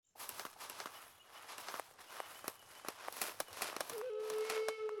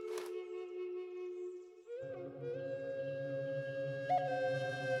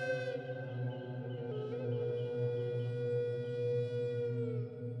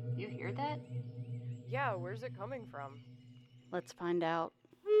Yeah, where's it coming from? Let's find out.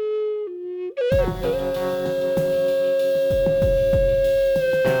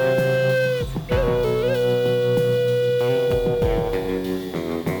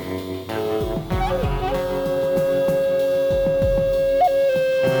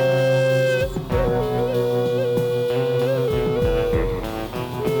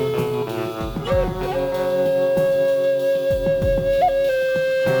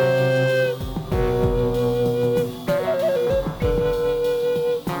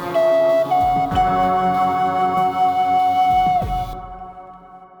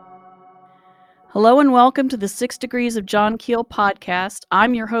 Hello and welcome to the 6 Degrees of John Keel podcast.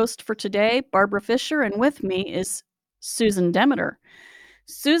 I'm your host for today, Barbara Fisher, and with me is Susan Demeter.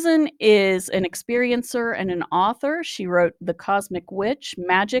 Susan is an experiencer and an author. She wrote The Cosmic Witch,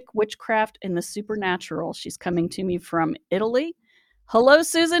 Magic, Witchcraft, and the Supernatural. She's coming to me from Italy. Hello,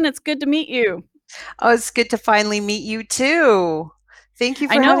 Susan. It's good to meet you. Oh, it's good to finally meet you too. Thank you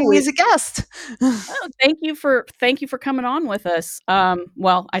I for having know me as a guest. Oh, thank you for coming on with us.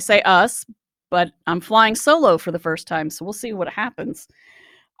 Well, I say us, but I'm flying solo for the first time, so we'll see what happens.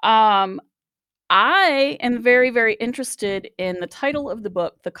 I am very, very interested in the title of the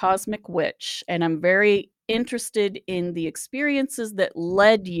book, The Cosmic Witch, and I'm very interested in the experiences that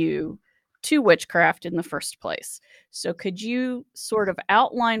led you to witchcraft in the first place. So, could you sort of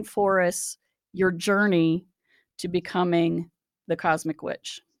outline for us your journey to becoming the Cosmic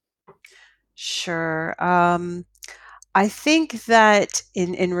Witch? Sure. I think that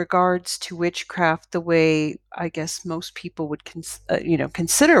in regards to witchcraft, the way I guess most people would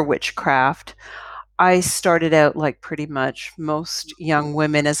consider witchcraft, I started out like pretty much most young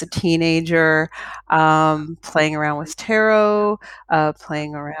women as a teenager, playing around with tarot,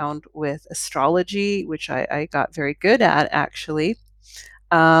 playing around with astrology, which I got very good at actually.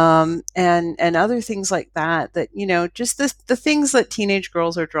 And other things like that, just the things that teenage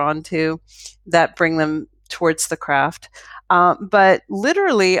girls are drawn to that bring them towards the craft. But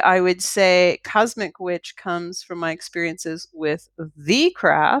literally, I would say Cosmic Witch comes from my experiences with the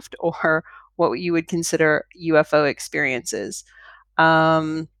craft, or what you would consider UFO experiences.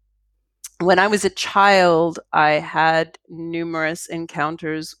 Um, when I was a child, I had numerous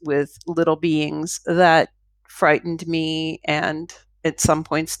encounters with little beings that frightened me and at some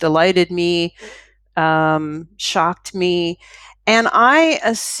points delighted me, shocked me. And I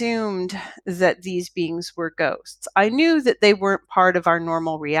assumed that these beings were ghosts. I knew that they weren't part of our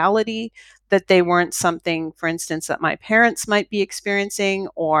normal reality, that they weren't something, for instance, that my parents might be experiencing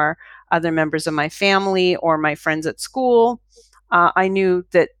or other members of my family or my friends at school. I knew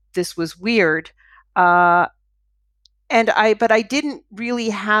that this was weird. Uh, but I didn't really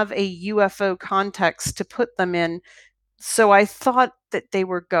have a UFO context to put them in. So I thought that they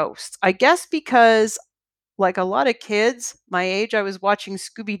were ghosts. I guess because, like a lot of kids my age, I was watching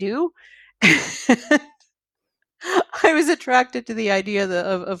Scooby Doo. I was attracted to the idea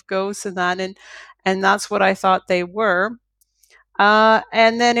of ghosts and that, and that's what I thought they were.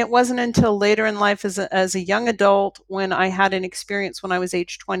 And then it wasn't until later in life as a young adult when I had an experience when I was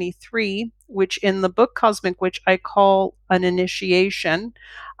age 23, which in the book Cosmic Witch I call an initiation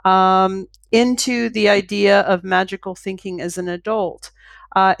into the idea of magical thinking as an adult.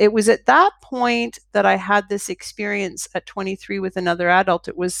 It was at that point that I had this experience at 23 with another adult.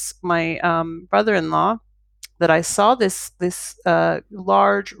 It was my brother-in-law that I saw this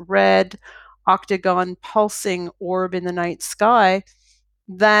large red octagon pulsing orb in the night sky,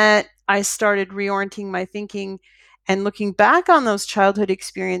 that I started reorienting my thinking and looking back on those childhood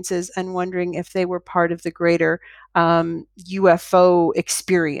experiences and wondering if they were part of the greater UFO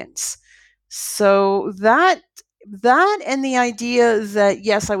experience. So that and the idea that,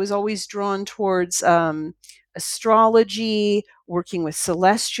 yes, I was always drawn towards astrology, working with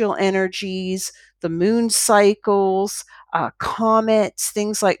celestial energies, the moon cycles, comets,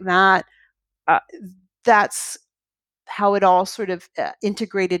 things like that. Uh, that's how it all sort of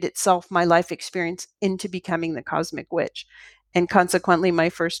integrated itself, my life experience, into becoming the Cosmic Witch. And consequently, my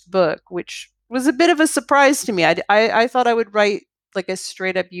first book, which was a bit of a surprise to me. I thought I would write like a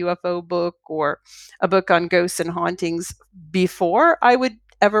straight up UFO book or a book on ghosts and hauntings before I would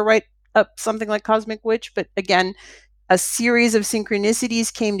ever write up something like Cosmic Witch. But again, a series of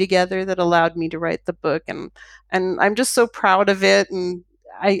synchronicities came together that allowed me to write the book, and I'm just so proud of it, and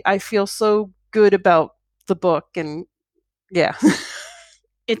I feel so good about the book, and yeah.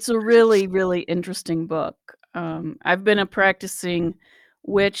 It's a really, really interesting book. I've been a practicing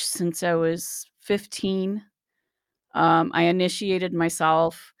witch since I was 15. I initiated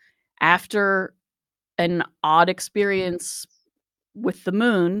myself after an odd experience with the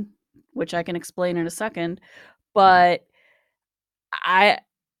moon which I can explain in a second, but I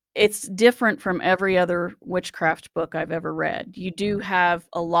it's different from every other witchcraft book I've ever read. You do have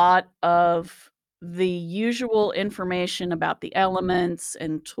a lot of the usual information about the elements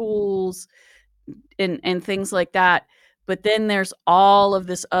and tools and things like that, but then there's all of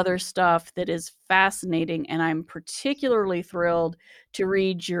this other stuff that is fascinating, and I'm particularly thrilled to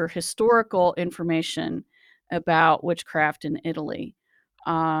read your historical information about witchcraft in Italy,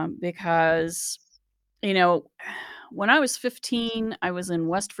 because, you know, when I was 15, I was in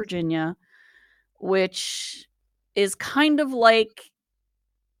West Virginia, which is kind of like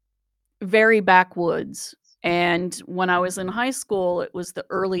very backwoods. And when I was in high school, it was the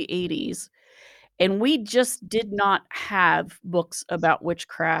early 80s. And we just did not have books about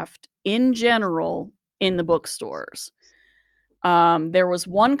witchcraft in general in the bookstores. There was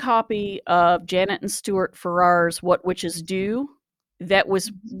one copy of Janet and Stuart Farrar's What Witches Do that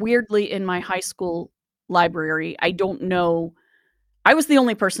was weirdly in my high school library. I don't know. I was the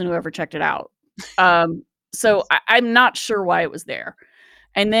only person who ever checked it out. So I'm not sure why it was there.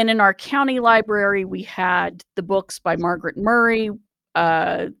 And then in our county library, we had the books by Margaret Murray,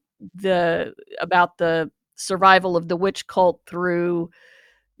 uh, the about the survival of the witch cult through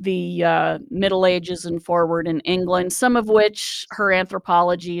the Middle Ages and forward in England, some of which her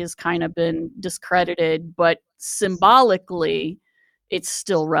anthropology has kind of been discredited, but symbolically, it's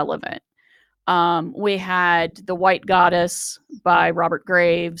still relevant. We had The White Goddess by Robert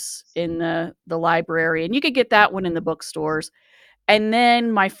Graves in the library, and you could get that one in the bookstores. And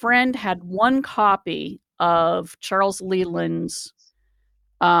then my friend had one copy of Charles Leland's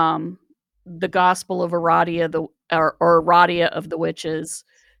The Gospel of Aradia, or Aradia of the Witches,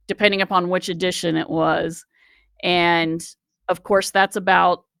 depending upon which edition it was. And of course, that's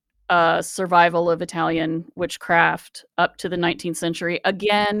about survival of Italian witchcraft up to the 19th century.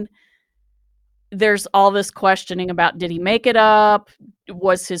 Again, there's all this questioning about, did he make it up?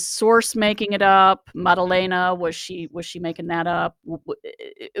 Was his source making it up? Maddalena, was she making that up?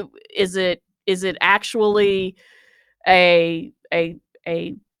 Is it actually a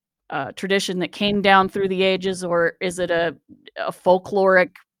tradition that came down through the ages, or is it a folkloric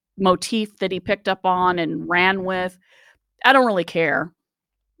motif that he picked up on and ran with? I don't really care.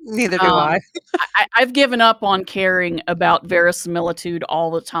 Neither do I. I've given up on caring about verisimilitude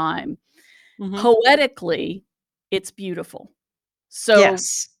all the time. Mhm. Poetically, it's beautiful. So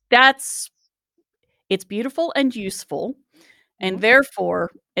Yes. it's beautiful and useful, and Mhm.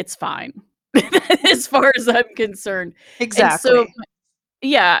 therefore it's fine as far as I'm concerned. And so, Exactly.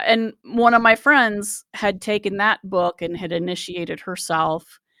 yeah, and one of my friends had taken that book and had initiated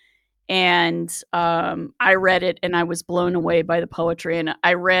herself, and I read it and I was blown away by the poetry. And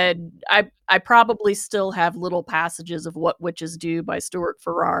I probably still have little passages of What Witches Do by Stuart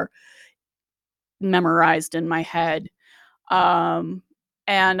Farrar memorized in my head. Um,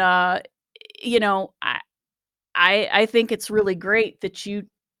 and you know, I think it's really great that you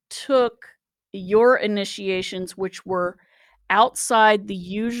took your initiations, which were outside the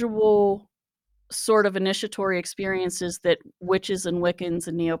usual sort of initiatory experiences that witches and Wiccans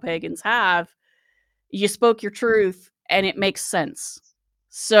and neo-pagans have. You spoke your truth and it makes sense.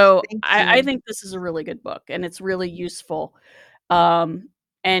 So Thank I you. think this is a really good book and it's really useful. Um,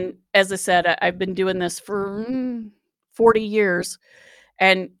 and as I said, I've been doing this for 40 years,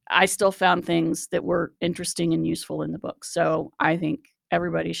 and I still found things that were interesting and useful in the book. So I think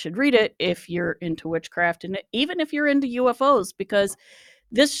everybody should read it if you're into witchcraft, and even if you're into UFOs, because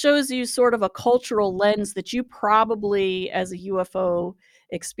this shows you sort of a cultural lens that you probably, as a UFO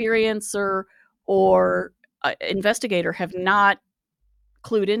experiencer or investigator, have not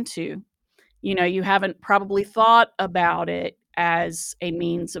clued into. You know, you haven't probably thought about it as a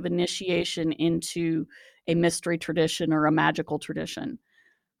means of initiation into a mystery tradition or a magical tradition.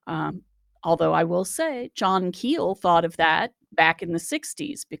 Um, Although I will say, John Keel thought of that back in the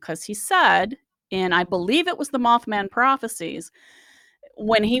 60s, because he said, and I believe it was the Mothman prophecies,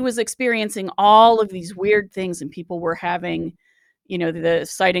 when he was experiencing all of these weird things and people were having, you know, the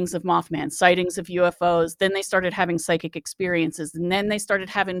sightings of Mothman, sightings of UFOs, then they started having psychic experiences, and then they started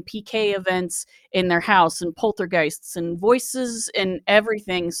having PK events in their house and poltergeists and voices and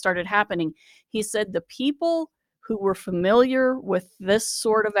everything started happening. He said the people who were familiar with this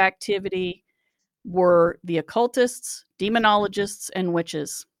sort of activity were the occultists, demonologists, and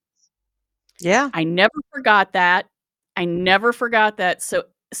witches. Yeah. I never forgot that. I never forgot that.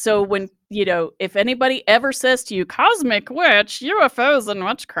 So when, you know, if anybody ever says to you, "Cosmic witch, UFOs and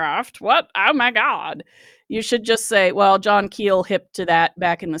witchcraft, what? Oh my god." You should just say, "Well, John Keel hip to that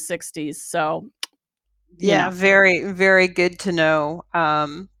back in the 60s." So Yeah, very, very good to know.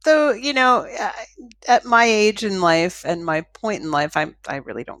 Though, at my age in life and my point in life, I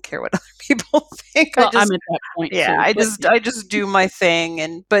really don't care what other people think. Well, I'm at that point Yeah, too, but I just do my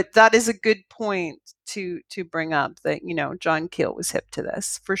thing. But that is a good point to bring up that, John Keel was hip to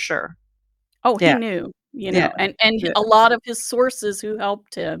this for sure. oh, he Yeah, knew, yeah, and yeah. a lot of his sources who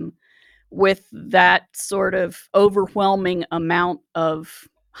helped him with that sort of overwhelming amount of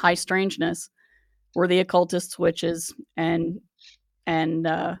high strangeness were the occultists, witches, and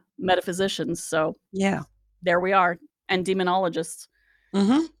metaphysicians, so Yeah. there we are, and demonologists.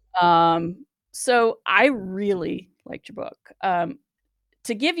 Mhm. So I really liked your book.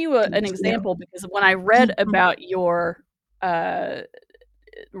 To give you an Thank you. example, because when I read Mhm. about your uh,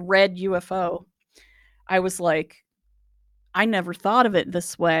 red UFO, I was like, I never thought of it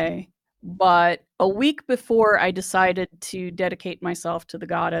this way. But a week before I decided to dedicate myself to the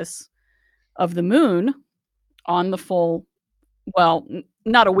goddess of the moon on the full, well,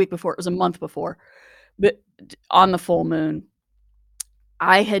 not a week before, it was a month before, but on the full moon,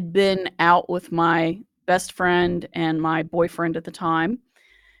 I had been out with my best friend and my boyfriend at the time,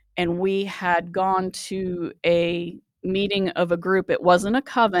 and we had gone to a meeting of a group. It wasn't a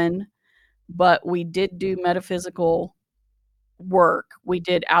coven, but we did do metaphysical work. We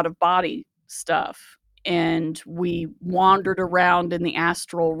did out of body stuff, and we wandered around in the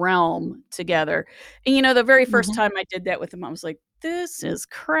astral realm together. And, the very first Mhm. time I did that with him, I was like, "This is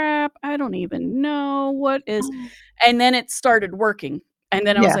crap. I don't even know what is," Mhm. and then it started working, and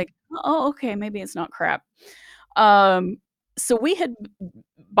then I was Yeah. like, "Oh, okay, maybe it's not crap." Um, so we had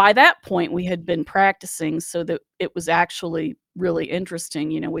by that point, we had been practicing so that it was actually really interesting.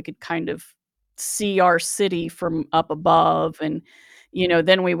 We could kind of see our city from up above, and,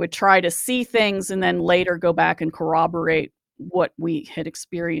 then we would try to see things and then later go back and corroborate what we had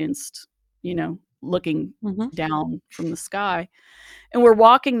experienced, looking Mhm. down from the sky. And we're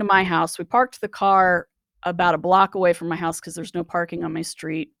walking to my house. We parked the car about a block away from my house because there's no parking on my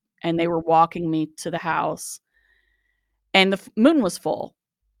street, and they were walking me to the house, and the moon was full,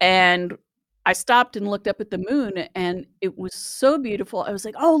 and I stopped and looked up at the moon, and it was so beautiful. I was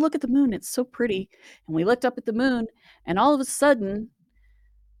like, "Oh, look at the moon, it's so pretty." And we looked up at the moon, and all of a sudden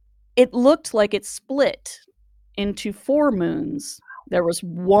it looked like it split into 4 moons. There was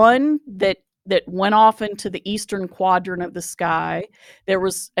one that went off into the eastern quadrant of the sky.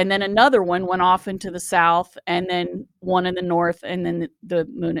 And then another one went off into the south, and then one in the north, and then the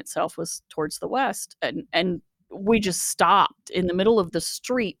moon itself was towards the west. And we just stopped in the middle of the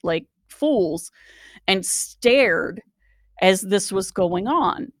street like fools and stared as this was going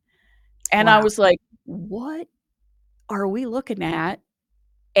on. And I Wow. was like, "What are we looking at?"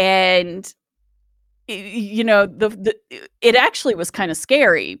 And the it actually was kinda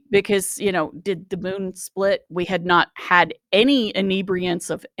scary because, did the moon split? We had not had any inebriants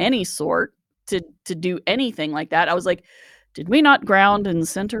of any sort to do anything like that. I was like, "Did we not ground and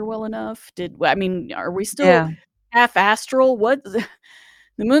center well enough? Are we still Yeah. half astral? What?"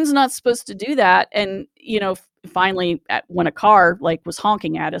 The moon's not supposed to do that, and, finally, when a car, like, was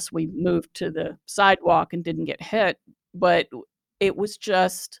honking at us, we moved to the sidewalk and didn't get hit, but it was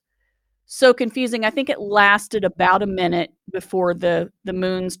just so confusing. I think it lasted about a minute before the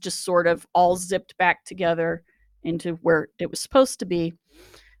moons just sort of all zipped back together into where it was supposed to be,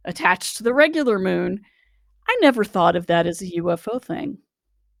 attached to the regular moon. I never thought of that as a UFO thing,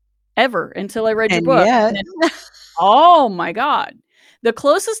 ever, until I read your And book, and yet then oh my god. The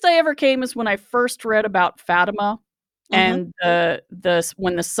closest I ever came is when I first read about Fatima Mhm. and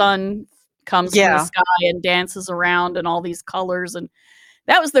when the sun comes from the Yeah. sky and dances around and all these colors, and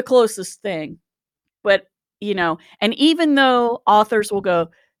that was the closest thing. But, and even though authors will go,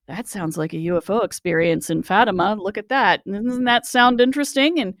 "That sounds like a UFO experience in Fatima, look at that. Doesn't that sound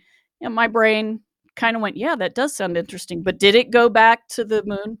interesting?" And my brain kinda went, "Yeah, that does sound interesting." But did it go back to the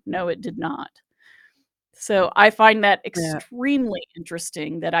moon? No, it did not. So, I find that Yeah. extremely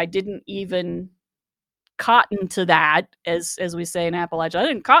interesting that I didn't even cotton to that, as we say in Appalachia. I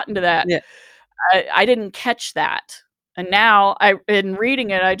didn't cotton to that. Yeah. I didn't catch that. And now in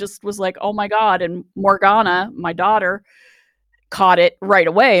reading it, I just was like, "Oh my god," and Morgana, my daughter, caught it right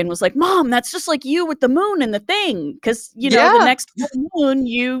away and was like, "Mom, that's just like you with the moon and the thing, because the Yeah. next full moon,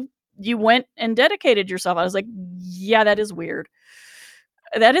 you went and dedicated yourself." I was like, "Yeah, that is weird.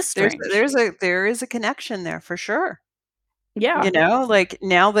 That is strange." There is a connection there for sure. Yeah. Like,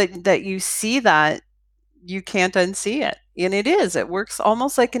 now that you see that, you can't unsee it, and it works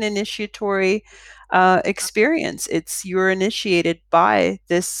almost like an initiatory, experience. You're initiated by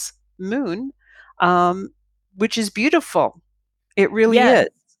this moon, um, which is beautiful. It really Yes. is,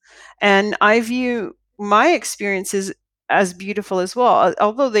 and I view my experience is as beautiful as well,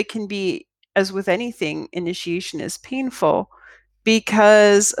 although they can be, as with anything, initiation is painful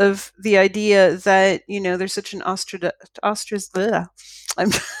because of the idea that, there's such an I'm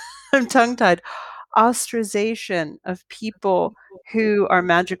I'm tongue-tied, ostracization of people who are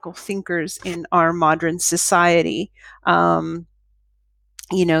magical thinkers in our modern society. Um,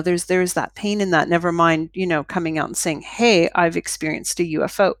 there's that pain in that, never mind, coming out and saying, "Hey, I've experienced a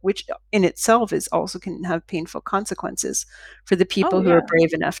UFO," which in itself is also can have painful consequences for the Oh, people who are yeah.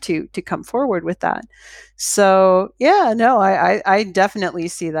 brave enough to come forward with that. So, yeah, no, I definitely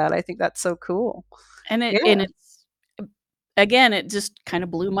see that. I think that's so cool. And Yeah. it's again, it just kinda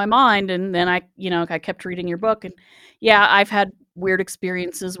blew my mind, and then I kept reading your book, and yeah, I've had weird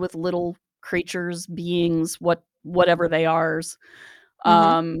experiences with little creatures, beings, whatever they are's. Mhm.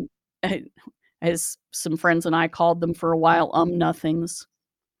 Um, eh, as some friends and I called them for a while, nothings.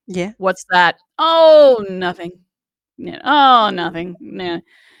 Yeah. "What's that?" "Oh, nothing." Yeah, "Oh, nothing. Nah."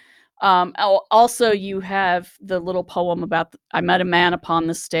 Also, you have the little poem about I met a man upon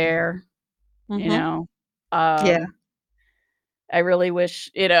the stair, you Mhm. know? Yeah. Um, I really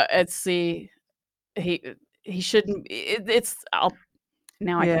wish, it's the he he shouldn't it's I'll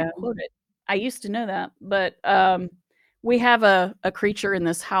now I Yeah. can't quote it. I used to know that, but, we have a creature in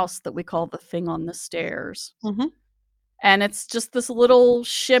this house that we call the thing on the stairs, Mhm. and it's just this little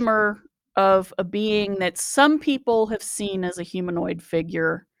shimmer of a being that some people have seen as a humanoid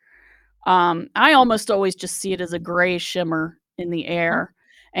figure. I almost always just see it as a gray shimmer in the Mhm. air,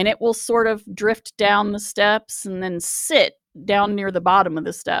 and it will sort of drift down the steps and then sit down near the bottom of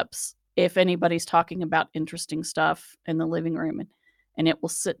the steps if anybody's talking about interesting stuff in the living room, and it will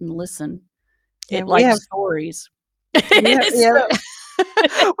sit and listen. Yeah, It we likes have stories. we have yeah.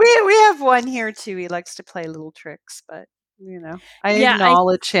 So We have one here too. He likes to play little tricks, but, I yeah, I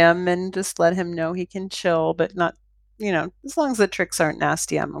acknowledge him and just let him know he can chill, but not, as long as the tricks aren't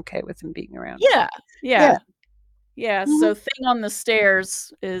nasty, I'm okay with him being around. yeah, Yeah. yeah. Yeah, Mhm. so Thing on the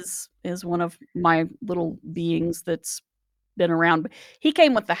Stairs is one of my little beings that's been around. He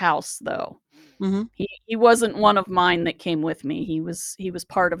came with the house, though. Mhm. He wasn't one of mine that came with me. He was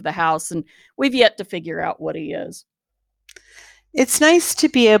part of the house, and we've yet to figure out what he is. It's nice to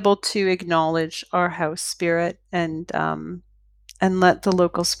be able to acknowledge our house spirit and let the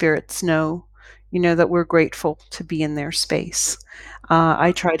local spirits know, that we're grateful to be in their space.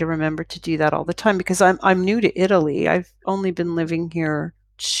 I try to remember to do that all the time because I'm new to Italy. I've only been living here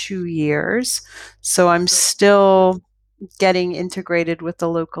 2 years, so I'm still getting integrated with the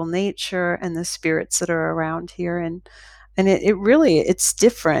local nature and the spirits that are around here, and it really it's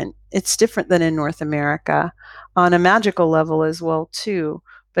different. It's different than in North America on a magical level as well too,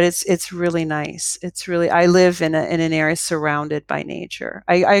 but it's really nice. It's really I live in an area surrounded by nature.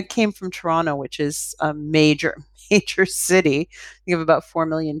 I came from Toronto, which is a major major city. You have about 4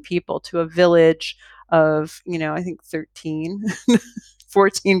 million people to a village of, I think 13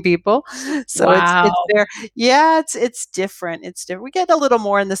 14 people. So it's Wow. there. Yeah, it's different. It's different. We get a little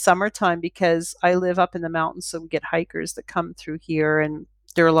more in the summertime because I live up in the mountains, so we get hikers that come through here, and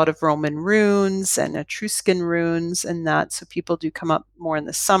there are a lot of Roman ruins and Etruscan ruins and that. So people do come up more in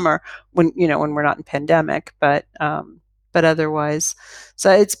the summer when we're not in pandemic, but otherwise. So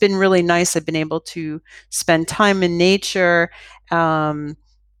it's been really nice. I've been able to spend time in nature, um,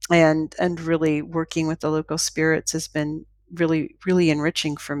 and really working with the local spirits has been really, really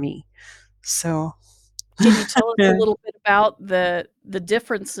enriching for me. So Can you tell us a yeah. little bit about the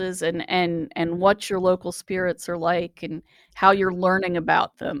differences and what your local spirits are like and how you're learning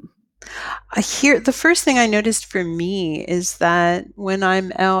about them? I hear the first thing I noticed for me is that when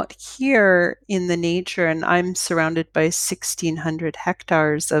I'm out here in the nature and I'm surrounded by 1,600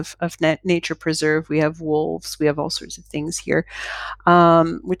 hectares of nature preserve, we have wolves, we have all sorts of things here,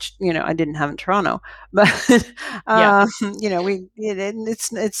 which I didn't have in Toronto, but Yeah. um,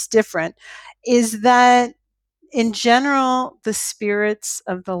 it's different. Is that in general, the spirits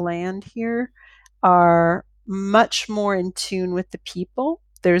of the land here are much more in tune with the people.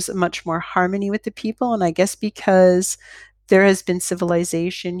 There's much more harmony with the people. And I guess because there has been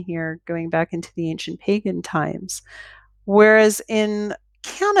civilization here going back into the ancient pagan times, whereas in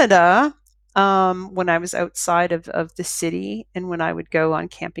Canada, when I was outside of the city and when I would go on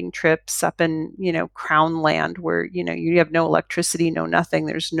camping trips up in, Crown land where, you have no electricity, no nothing,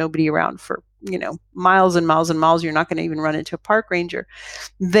 there's nobody around for, miles and miles and miles. You're not going to even run into a park ranger.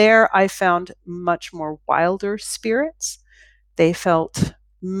 There, I found much more wilder spirits. They felt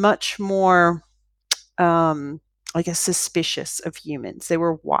much more, um, I guess, suspicious of humans. They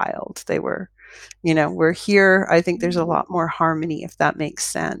were wild. They were, we're here. I think there's a lot more harmony, if that makes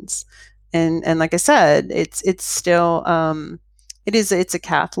sense. And like I said, it's still it's a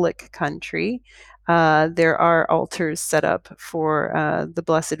Catholic country. There are altars set up for the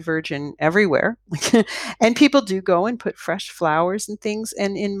Blessed Virgin everywhere, and people do go and put fresh flowers and things.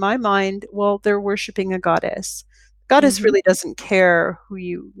 And in my mind, well, they're worshiping a goddess. Goddess Mhm. really doesn't care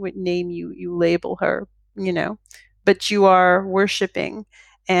what name you label her, you know, but you are worshiping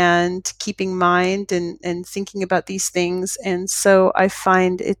and keeping mind and thinking about these things. And so I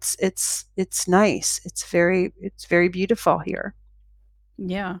find it's nice. It's very beautiful here.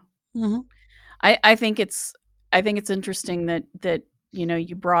 Yeah. Mhm. I think it's interesting that,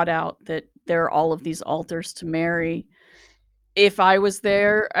 you brought out that there are all of these altars to Mary. If I was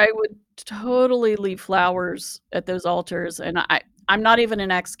there, I would totally leave flowers at those altars, and I'm not even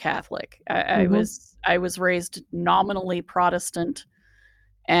an ex-Catholic. Mhm. I was raised nominally Protestant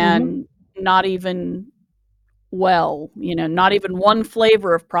Mhm. and not even not even one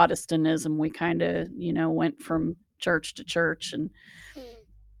flavor of Protestantism. We kinda, went from church to church and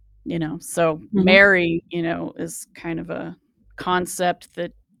so Mhm. Mary, is kind of a concept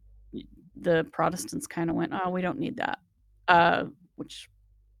that the Protestants kinda went, "Oh, we don't need that," which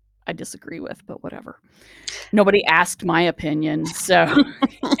I disagree with, but whatever. Nobody asked my opinion, so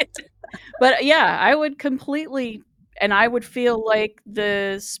but yeah, I would completely and I would feel like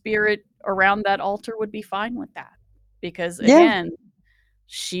the spirit around that altar would be fine with that because, Yeah. again,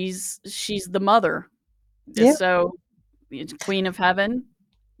 she's the mother. Yeah. So, it's Queen of Heaven,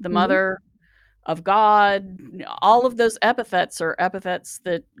 the Mhm. mother of God, all of those epithets are epithets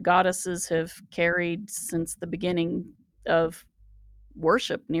that goddesses have carried since the beginning of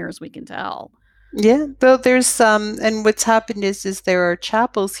worship, near as we can tell. Yeah, though there's some, and what's happened is there are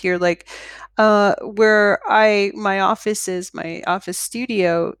chapels here, like where my office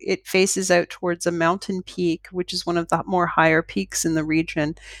studio, it faces out towards a mountain peak, which is one of the more higher peaks in the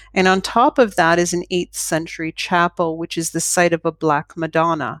region. And on top of that is an 8th century chapel, which is the site of a Black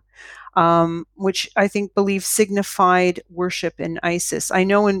Madonna, which I think believe signified worship in Isis. I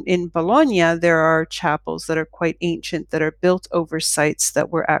know in Bologna there are chapels that are quite ancient that are built over sites that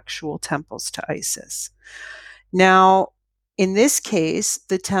were actual temples to Isis. Now, in this case,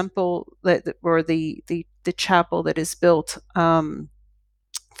 the temple or the chapel that is built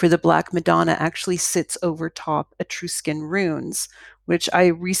for the Black Madonna actually sits over top Etruscan runes, which I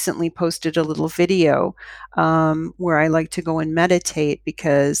recently posted a little video where I like to go and meditate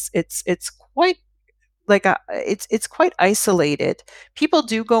because it's quite it's quite isolated. People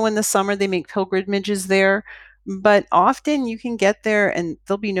do go in the summer; they make pilgrimages there, but often you can get there and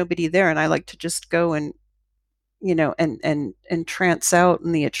there'll be nobody there. And I like to just go and and trance out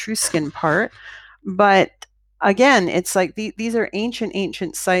in the Etruscan part. But again, it's like these are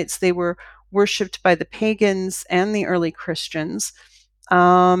ancient sites. They were worshipped by the pagans and the early Christians.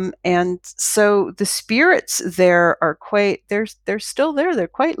 And so the spirits there are quite they're still there. They're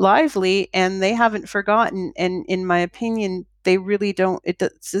quite lively and they haven't forgotten. And in my opinion, they really don't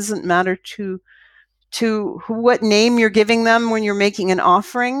doesn't matter what name you're giving them when you're making an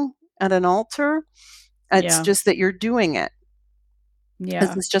offering at an altar. It's Yeah. just that you're doing it. This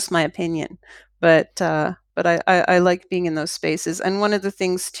Yeah. is just my opinion, but I like being in those spaces. And one of the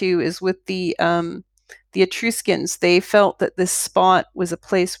things too is with the Etruscans, they felt that this spot was a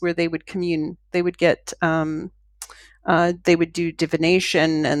place where they would commune. They would get they would do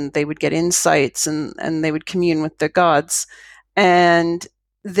divination and they would get insights and they would commune with their gods. And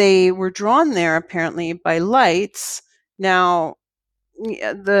they were drawn there apparently by lights. Now,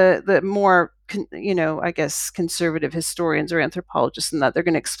 the more I guess conservative historians or anthropologists and that they're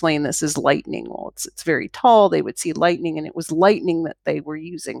going to explain this as lightning. Well, it's very tall. They would see lightning, and it was lightning that they were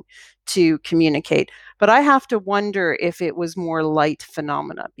using to communicate. But I have to wonder if it was more light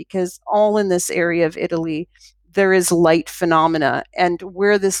phenomena, because all in this area of Italy there is light phenomena, and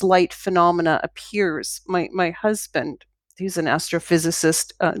where this light phenomena appears, my husband, he's an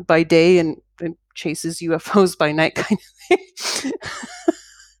astrophysicist by day and chases UFOs by night kind of thing.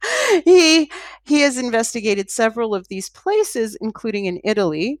 he he has investigated several of these places, including in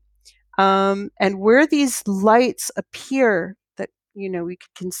Italy, and where these lights appear that we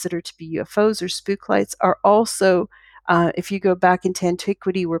could consider to be UFOs or spook lights are also, if you go back into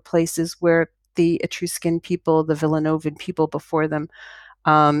antiquity, were places where the Etruscan people, the Villanovan people before them,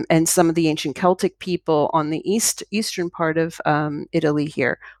 and some of the ancient Celtic people on the eastern part of Italy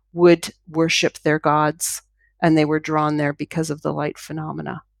here would worship their gods, and they were drawn there because of the light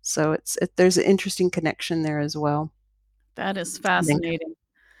phenomena. So there's an interesting connection there as well, That is I think. fascinating.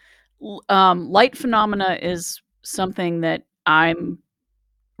 Light phenomena is something that I'm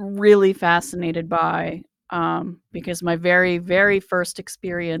really fascinated by. because my very, very first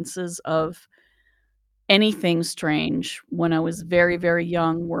experiences of anything strange when I was very, very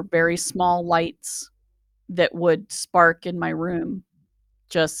young were very small lights that would spark in my room,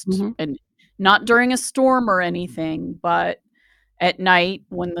 just Mhm. and not during a storm or anything, but at night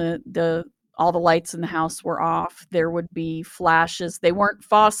when the all the lights in the house were off, there would be flashes. They weren't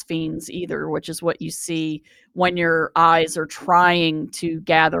phosphenes either, which is what you see when your eyes are trying to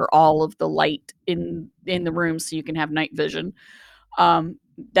gather all of the light in the room so you can have night vision.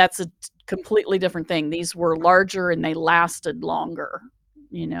 That's a completely different thing. These were larger and they lasted longer.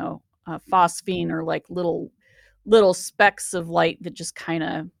 Phosphene are like little specks of light that just kind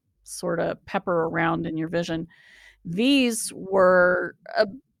of sort of pepper around in your vision. These were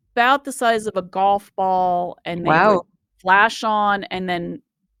about the size of a golf ball, and they Wow. would flash on and then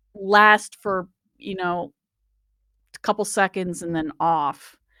last for, a couple seconds and then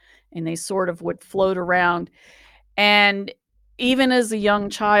off. And they sort of would float around. And even as a young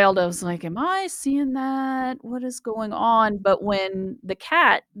child, I was like, "Am I seeing that? What is going on?" But when the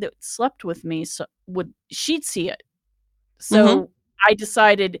cat that slept with me she'd see it. Mhm. So I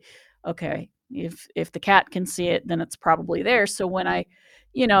decided, okay, if the cat can see it, then it's probably there. So when I,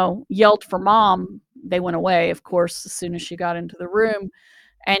 yelled for mom, they went away, of course, as soon as she got into the room.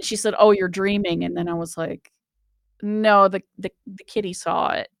 And she said, "Oh, you're dreaming." And then I was like, "No, the kitty saw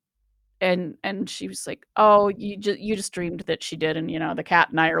it." And she was like, "Oh, you just dreamed that she did." And the cat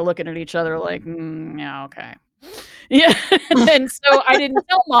and I are looking at each other like, yeah, okay. Yeah. And so I didn't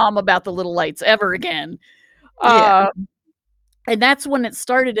tell mom about the little lights ever again. Yeah. Uh, and that's when it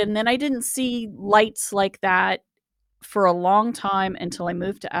started, and then I didn't see lights like that for a long time until I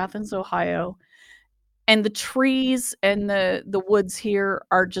moved to Athens, Ohio, and the trees and the woods here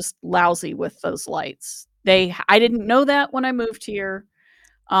are just lousy with those lights. I didn't know that when I moved here.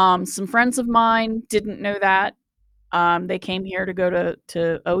 Some friends of mine didn't know that. They came here to go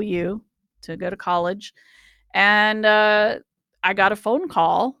to OU, to go to college, and, I got a phone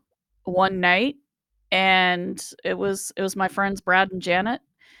call one night, and it was my friends Brad and Janet,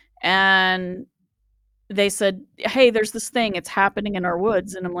 and they said, "Hey, there's this thing, it's happening in our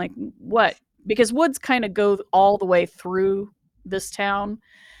woods." And I'm like, "What?" Because woods kinda go all the way through this town,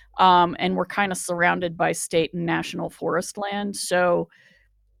 and we're kinda surrounded by state and national forest land, so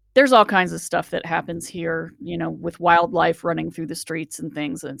there's all kinds of stuff that happens here, with wildlife running through the streets and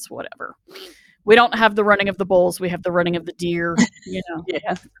things, and it's whatever. We don't have the running of the bulls, we have the running of the deer,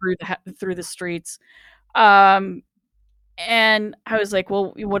 Yeah. through the streets. Um, and I was like,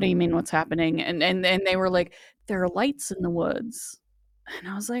 "Well, what do you mean what's happening?" And they were like, "There are lights in the woods." And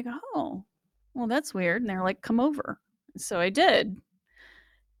I was like, "Oh, well, that's weird." And they're like, "Come over." So I did.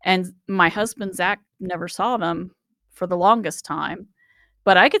 And my husband, Zach, never saw them for the longest time,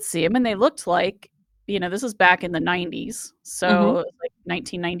 but I could see them, and they looked like, this is back in the '90s, Mhm. so, like,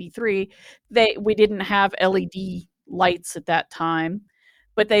 1993. We didn't have LED lights at that time,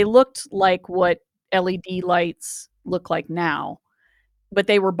 but they looked like what LED lights look like now, but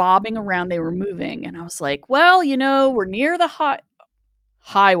they were bobbing around, they were moving, and I was like, "Well, we're near the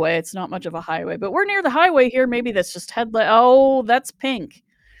highway." It's not much of a highway, but we're near the highway here, maybe that's just headlight. Oh, that's pink.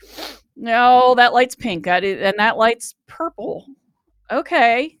 No, that light's pink, and that light's purple.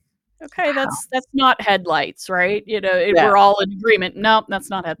 Okay. Okay, Wow. that's not headlights, right? Yeah. We're all in agreement. Nope,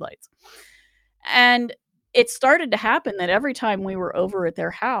 that's not headlights. And it started to happen that every time we were over at their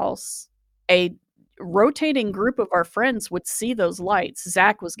house, a rotating group of our friends would see those lights.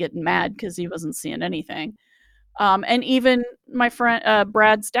 Zach was getting mad because he wasn't seeing anything. And even my friend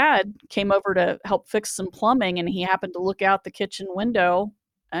Brad's dad came over to help fix some plumbing, and he happened to look out the kitchen window,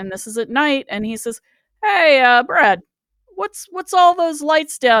 and this is at night, and he says, "Hey, Brad, what's all those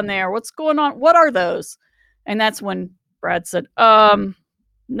lights down there? What's going on? What are those?" And that's when Brad said,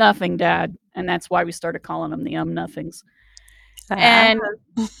 nothing, Dad." And that's why we started calling them the nothings. Ah. And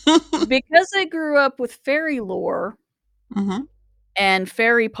because I grew up with fairy lore Mhm. and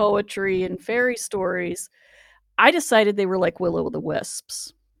fairy poetry and fairy stories, I decided they were like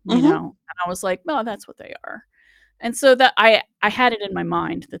will-o'-the-wisps, Mhm. and I was like, "No, that's what they are." And so that I had it in my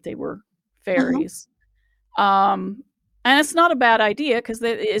mind that they were Mhm. fairies. Um, and it's not a bad idea 'cause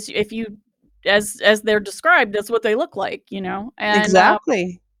they is if you as they're described, that's what they look like, and,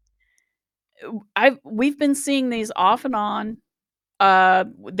 Exactly. we've been seeing these off and on.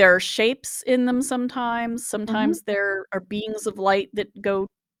 There are shapes in them sometimes. Mhm. Sometimes there are beings of light that go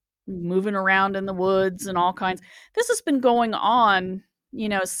moving around in the woods and all kinds. This has been going on,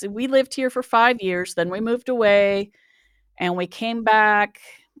 so we lived here for 5 years, then we moved away, and we came back,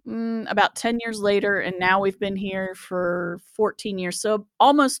 about 10 years later, and now we've been here for 14 years, so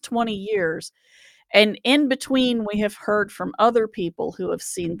almost 20 years, And in between, we have heard from other people who have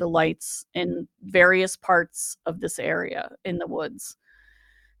seen the lights in various parts of this area in the woods.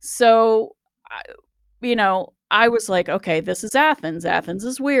 So, I was like, okay, this is Athens. Athens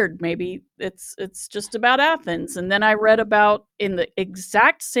is weird. Maybe it's just about Athens. And then I read about in the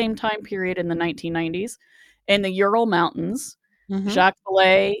exact same time period in the 1990s in the Ural Mountains, Mhm. Jacques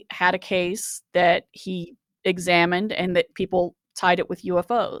Vallée had a case that he examined and that people tied it with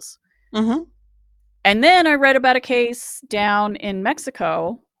UFOs. Mhm. And then I read about a case down in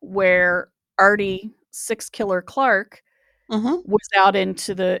Mexico where Artie Six Killer Clark Mhm. was out in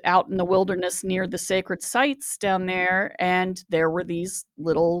the wilderness near the sacred sites down there, and there were these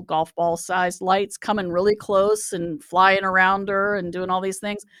little golf ball sized lights coming really close and flying around her and doing all these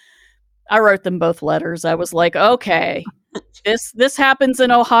things. I wrote them both letters. I was like, okay, this happens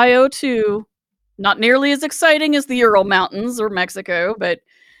in Ohio too. Not nearly as exciting as the Ural Mountains or Mexico, but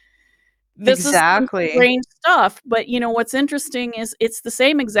this is some Exactly. strange stuff. But what's interesting is it's the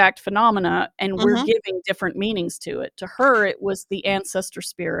same exact phenomena, and we're Mhm. giving different meanings to it. To her, it was the ancestor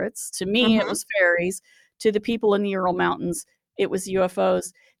spirits. To me, it Mhm. was fairies. To the people in the Ural Mountains, it was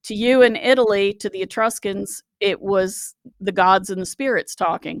UFOs. To you in Italy, to the Etruscans, it was the gods and the spirits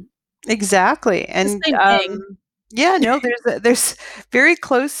talking. Exactly. The And same thing. yeah, no, there's very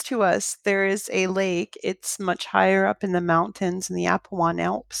close to us. There is a lake. It's much higher up in the mountains in the Apuan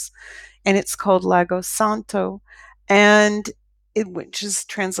Alps, and it's called Lago Santo, and which is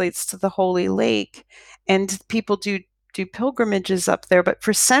translates to the Holy Lake. And people do pilgrimages up there, but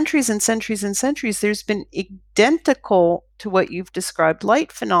for centuries and centuries and centuries, there's been identical to what you've described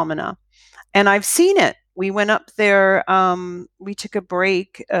light phenomena. And I've seen it. We went up there, we took a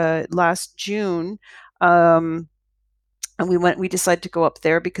break, last June, um, and we decided to go up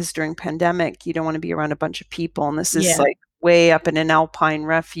there because during pandemic, you don't wanna be around a bunch of people, and this is, Yeah. like, way up in an alpine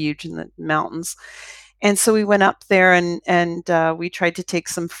refuge in the mountains. And so we went up there and we tried to take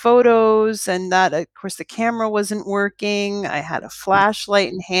some photos, and that of course, the camera wasn't working. I had a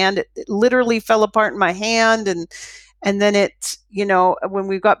flashlight in hand. It literally fell apart in my hand, and then when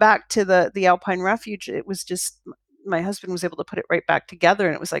we got back to the alpine refuge, it was just my husband was able to put it right back together,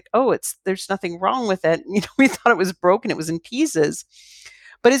 and it was like, "Oh, it's there's nothing wrong with it." We thought it was broken, it was in pieces.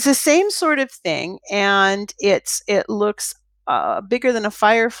 But it's the same sort of thing, and it looks, bigger than a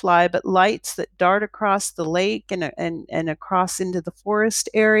firefly, but lights that dart across the lake and across into the forest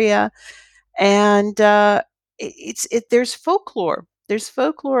area. And there's folklore. There's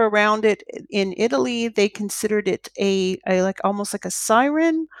folklore around it. In Italy, they considered it a like almost like a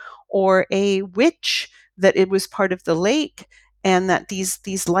siren or a witch, that it was part of the lake, and that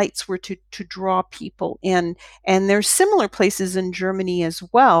these lights were to draw people in. And there's similar places in Germany as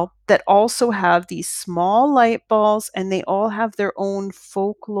well that also have these small light balls, and they all have their own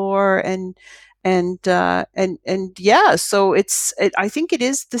folklore and yeah, so I think it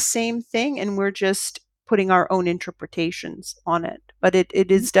is the same thing, and we're just putting our own interpretations on it, but it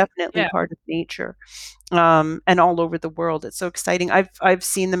Mhm. is definitely Yeah. part of nature, and all over the world. It's so exciting. I've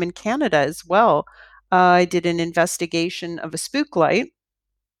seen them in Canada as well. I did an investigation of a spook light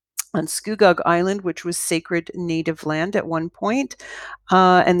on Scugog Island, which was sacred native land at one point.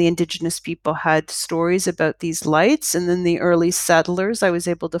 And the indigenous people had stories about these lights. And then the early settlers, I was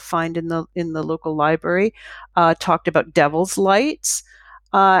able to find in the local library, talked about devil's lights.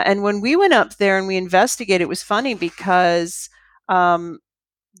 And when we went up there and we investigated, it was funny because um,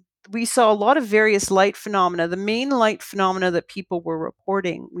 we saw a lot of various light phenomena. The main light phenomena that people were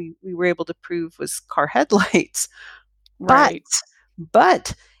reporting, we were able to prove was car headlights. But Right.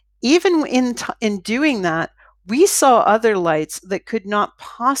 but even in doing that, we saw other lights that could not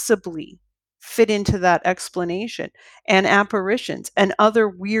possibly fit into that explanation, and apparitions and other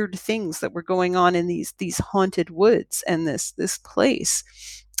weird things that were going on in these haunted woods and this place.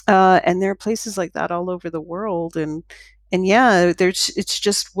 And there are places like that all over the world, and yeah, there's it's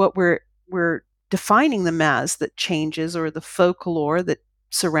just what we're defining them as that changes, or the folklore that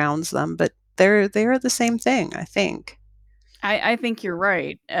surrounds them, but they're the same thing, I think. I think you're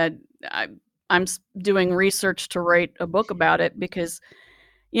right. I, I'm doing research to write a book about it because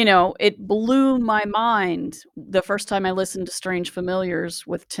it blew my mind the first time I listened to Strange Familiars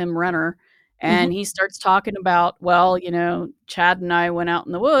with Tim Renner. Mhm. And he starts talking about, well, Chad and I went out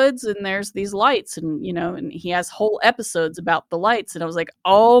in the woods and there's these lights, and he has whole episodes about the lights. And I was like,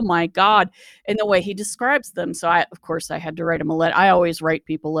 oh my God. And the way he describes them. So of course, I had to write him a letter. I always write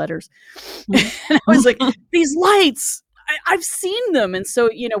people letters. And Mhm. I was like, these lights, I've seen them. And so,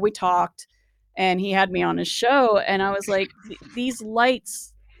 we talked and he had me on his show. And I was like, these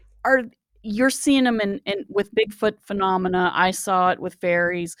lights are you're seeing them in with Bigfoot phenomena. I saw it with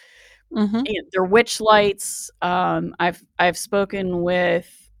fairies, Mhm. They're witch lights. I've spoken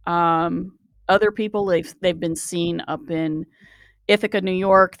with other people. They've been seen up in Ithaca, New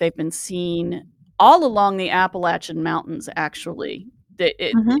York. They've been seen all along the Appalachian Mountains, actually.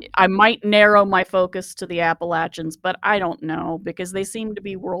 Mhm. I might narrow my focus to the Appalachians, but I don't know because they seem to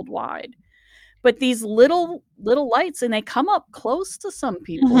be worldwide. But these little lights, and they come up close to some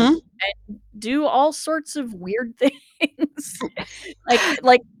people Mhm. and do all sorts of weird things.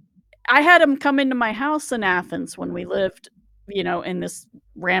 Like I had them come into my house in Athens when we lived, in this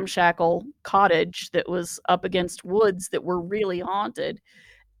ramshackle cottage that was up against woods that were really haunted.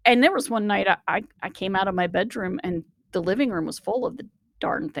 And there was one night I came out of my bedroom and the living room was full of the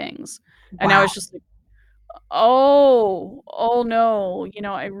darn things. And I Wow. was just like, "Oh, no,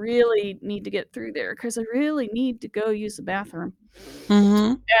 I really need to get through there because I really need to go use the bathroom."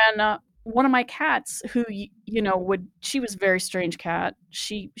 Mhm. And, one of my cats who, would she was a very strange cat.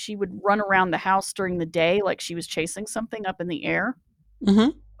 She would run around the house during the day like she was chasing something up in the air,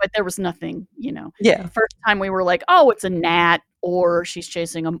 Mhm. but there was nothing. Yeah. First time we were like, "Oh, it's a gnat," or she's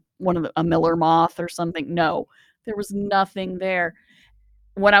chasing a miller moth or something. No, there was nothing there.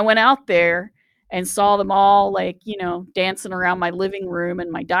 When I went out there and saw them all, like, dancing around my living room and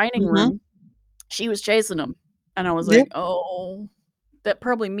my dining Mhm. room, she was chasing them, and I was Yeah. like, "Oh, that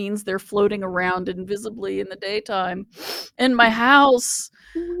probably means they're floating around invisibly in the daytime in my house."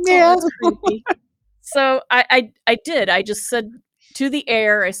 Oh, Yeah. that's creepy. So I did. I just said to the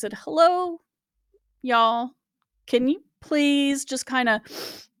air, I said, "Hello, y'all. Can you please just kinda,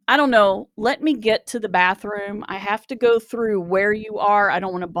 I don't know, let me get to the bathroom. I have to go through where you are. I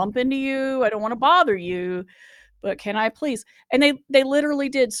don't wanna bump into you. I don't wanna bother you, but can I please?" And they literally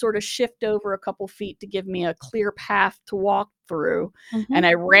did sort of shift over a couple feet to give me a clear path to walk through, Mhm. and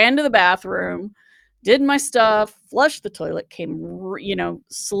I ran to the bathroom, did my stuff, flushed the toilet, came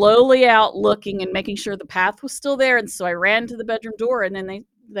slowly out looking and making sure the path was still there, and so I ran to the bedroom door, and then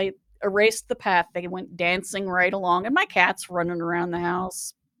they erased the path. They went dancing right along, and my cat's running around the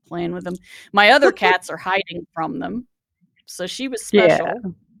house playing with them. My other cats are hiding from them, so she was Yeah.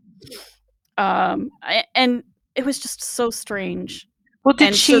 special. And it was just so strange. Well, did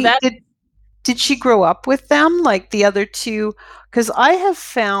And so she that did she grow up with them like the other 2? Because I have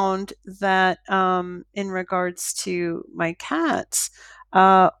found that, in regards to my cats,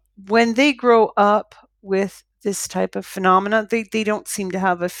 uh, when they grow up with this type of phenomena, they don't seem to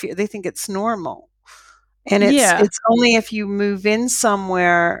have a fear. They think it's normal. And Yeah. it's only if you move in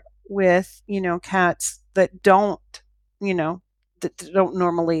somewhere with, cats that you know, don't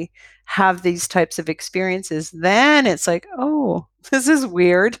normally have these types of experiences, then it's like, "Oh, this is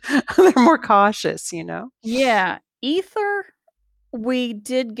weird." They're more cautious. Yeah. Ether, we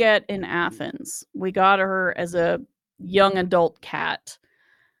did get in Athens. We got her as a young adult cat.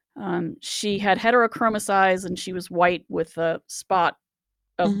 She had heterochromous eyes, and she was white with a spot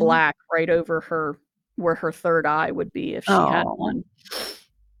of Mhm. black right over her where her third eye would be if she had Oh. one.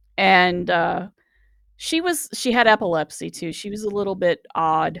 And, she had epilepsy too. She was a little bit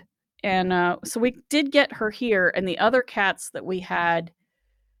odd. And, so we did get her here, and the other cats that we had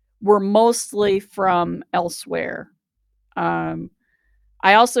were mostly from elsewhere. Um,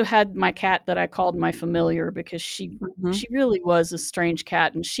 I also had my cat that I called my familiar because she Mhm. she really was a strange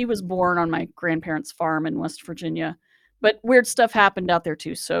cat, and she was born on my grandparents' farm in West Virginia. But weird stuff happened out there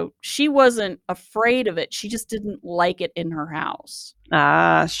too, so she wasn't afraid of it, she just didn't like it in her house.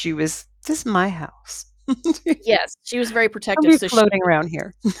 Ah, "This is my house. Yes, she was very Don't protective, be so she floating around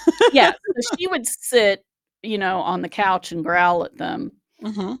here." yeah, so she would sit, on the couch and growl at them.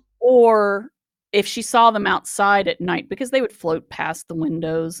 Mhm. Or if she saw them outside at night, because they would float past the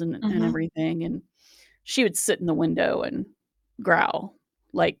windows and Mhm. everything, and she would sit in the window and growl,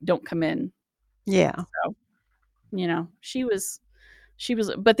 like, "Don't come in." Yeah. So, she was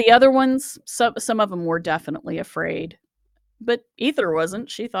but the other ones, some of them were definitely afraid, but Ether wasn't.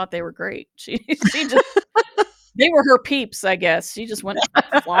 She thought they were great. She just they were her peeps, I guess. She just went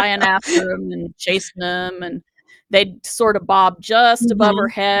flying after them and chasing them, and they'd sorta bob just above her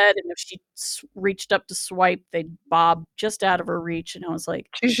Mhm. head, and if she reached up to swipe, they'd bob just out of her reach, and I was like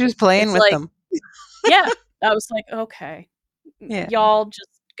She's just playing it's with like them. yeah. I was like, "Okay, Yeah. y'all just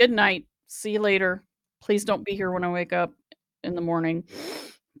good night. See you later. Please don't be here when I wake up in the morning,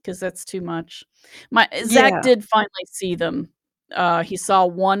 because that's too much." My Zach Yeah. did finally see them. He saw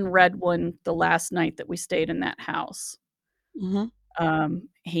one red one the last night that we stayed in that house. Mhm.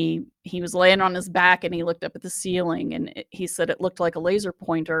 He was laying on his back, and he looked up at the ceiling, and he said it looked like a laser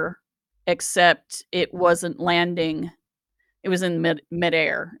pointer, except it wasn't landing. It was in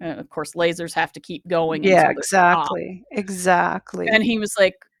midair. Of course, lasers have to keep going Yeah, until they're stopped. exactly. And Exactly. he was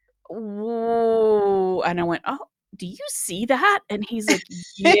like, "Whoa," and I went, "Oh, do you see that?" And he's like,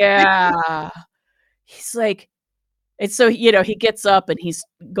 "Yeah." He's like and so, he gets up and he's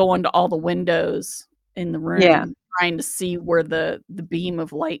going to all the windows in the Yeah. room, trying to see where the beam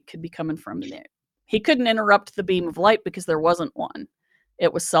of light could be coming from in there. He couldn't interrupt the beam of light because there wasn't one.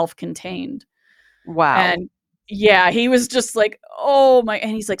 It was self-contained. Wow. And yeah, he was just like, "Oh my,"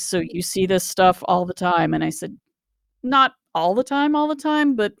 and he's like, "So you see this stuff all the time?" And I said, "Not all the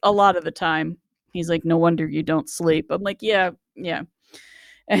time, but a lot of the time." He's like, "No wonder you don't sleep." I'm like, "Yeah, yeah."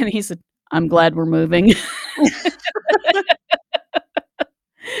 And he said, "I'm glad we're moving."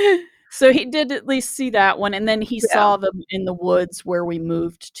 So he did at least see that one, and then he Yeah. saw them in the woods where we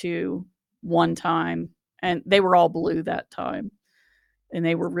moved to one time, and they were all blue that time, and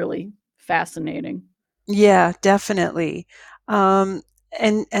they were really fascinating. Yeah, definitely. Um,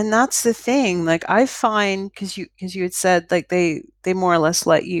 and that's the thing. Like I find because you had said like they more or less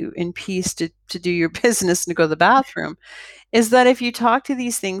let you in peace to do your business and to go to the bathroom, is that if you talk to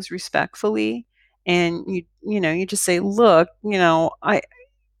these things respectfully and you just say, look,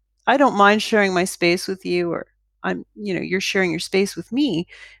 I don't mind sharing my space with you, or you're sharing your space with me,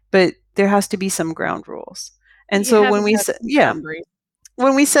 but there has to be some ground rules. And You so have when to we have said, some yeah, boundaries.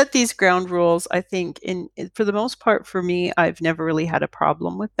 when we set these ground rules, I think for the most part for me, I've never really had a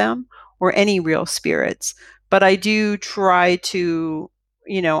problem with them or any real spirits. But I do try to,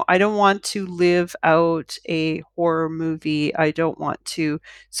 I don't want to live out a horror movie. I don't want to.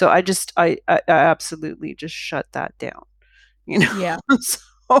 So I absolutely just shut that down, you know. Yeah,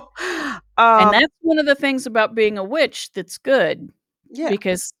 So, and um, that's one of the things about being a witch that's good yeah,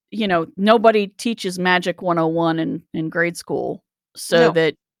 because, nobody teaches Magic 101 in grade school so no,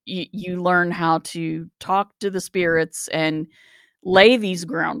 that you learn how to talk to the spirits and lay these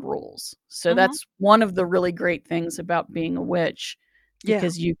ground rules. So hmm, that's one of the really great things about being a witch yeah,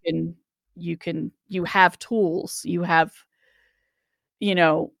 because you have tools. You have,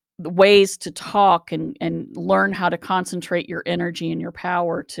 the ways to talk and learn how to concentrate your energy and your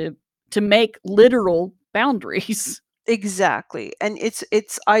power to make literal boundaries. exactly. And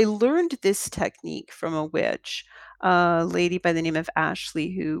it's I learned this technique from a witch, a lady by the name of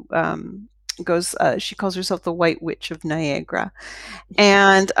Ashley, who she calls herself the White Witch of Niagara.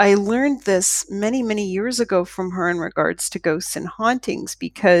 And I learned this many, many years ago from her in regards to ghosts and hauntings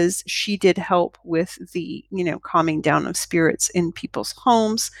because she did help with the, calming down of spirits in people's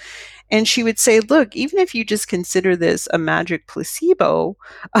homes. And she would say, look, even if you just consider this a magic placebo,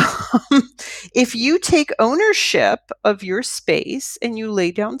 um, if you take ownership of your space and you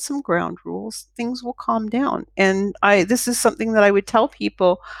lay down some ground rules, things will calm down. And this is something that I would tell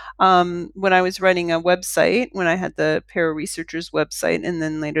people when I was running a website, when I had the Para Researchers website and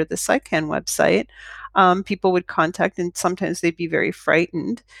then later the SciCan website. People would contact and sometimes they'd be very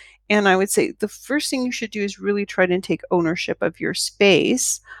frightened. And I would say the first thing you should do is really try to take ownership of your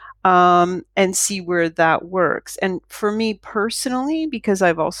space, and see where that works. And for me personally, because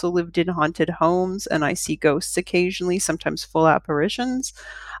I've also lived in haunted homes and I see ghosts occasionally, sometimes full apparitions,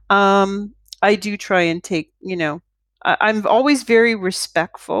 I do try and take, I'm always very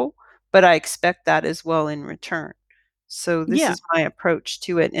respectful, but I expect that as well in return. So this Yeah. is my approach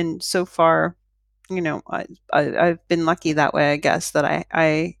to it. And so far, I've been lucky that way, I guess, that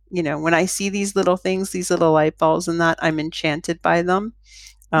when I see these little things, these little light bulbs and that, I'm enchanted by them.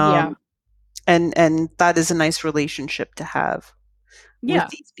 Yeah. Um, and that is a nice relationship to have with Yeah.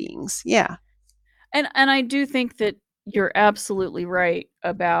 these beings. Yeah. And I do think that you're absolutely right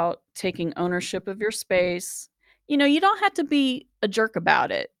about taking ownership of your space. You don't have to be a jerk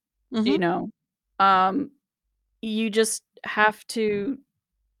about it, you Mhm. know? Um, you just have to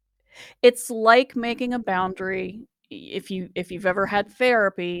it's like making a boundary. If you've ever had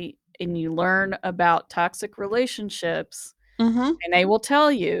therapy and you learn about toxic relationships, Mhm. and they will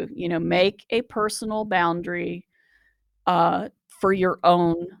tell you, make a personal boundary uh, for your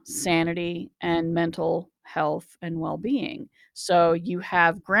own sanity and mental health and well-being. So you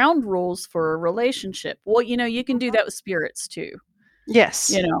have ground rules for a relationship. Well, you can do Mhm. that with spirits too, Yes.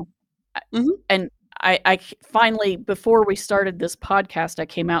 you know. I- Mhm. And finally, before we started this podcast, I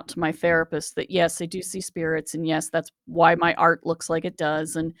came out to my therapist that yes, I do see spirits, and yes, that's why my art looks like it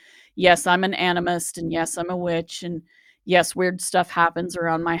does, and yes, I'm an animist, and yes, I'm a witch, and yes, weird stuff happens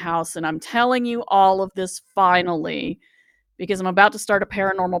around my house, and I'm telling you all of this finally because I'm about to start a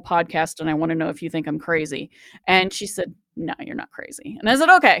paranormal podcast and I want to know if you think I'm crazy. And she said, "No, you're not crazy." And I said,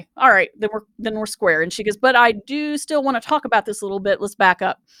 "Okay, all right, then we're square." And she goes, "But I do still want to talk about this a little bit. Let's back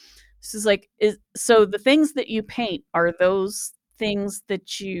up." This is like, so the things that you paint are those things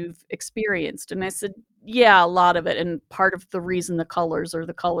that you've experienced? And I said, yeah, a lot of it, and part of the reason the colors are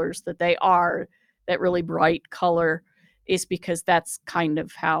the colors that they are, that really bright color, is because that's kind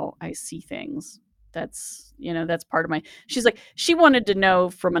of how I see things. That's, that's part of my she's like, she wanted to know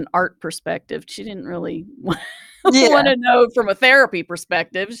from an art perspective. She didn't really Yeah. wanna know from a therapy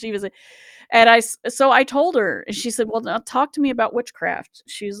perspective. She was and so I told her, and she said, "Well, now talk to me about witchcraft."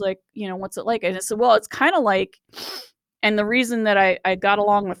 She's like, "What's it like?" And I said, "Well, it's kinda like," and the reason that I got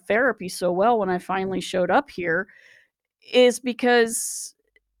along with therapy so well when I finally showed up here is because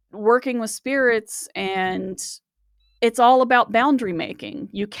working with spirits, and it's all about boundary making.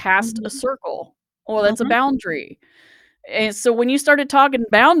 You cast a Mhm. circle. Well, that's a Mhm. boundary. And so when you started talking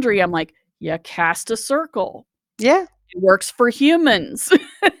boundary, I'm like, "You cast a circle. Yeah. It works for humans."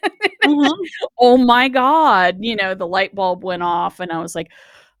 Mhm. Oh my god, the light bulb went off, and I was like,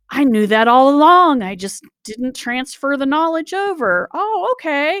 "I knew that all along. I just didn't transfer the knowledge over. Oh,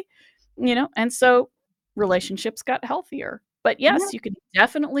 okay." And so relationships got healthier. But Yeah. yes, you can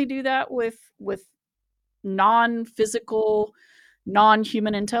definitely do that with non-physical,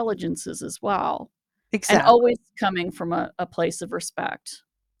 non-human intelligences as well, and Exactly. always coming from a place of respect.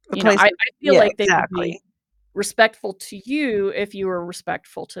 A place I of feel Yeah, like they would be exactly. respectful to you if you were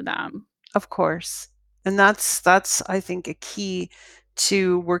respectful to them. Of course. And that's I think a key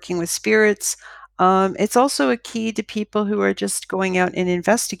to working with spirits. It's also a key to people who are just going out and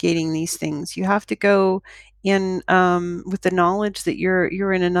investigating these things. You have to go in with the knowledge that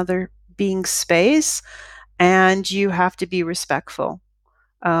you're in another being space, and you have to be respectful.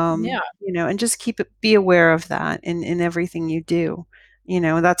 Yeah, And just be aware of that in everything you do.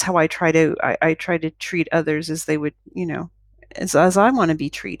 That's how I try to treat others as they would, as I want to be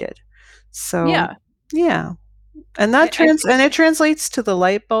treated. So, yeah. yeah. And I think it translates to the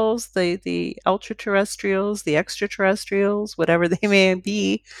light bulbs, the ultra terrestrials, the extraterrestrials, whatever they may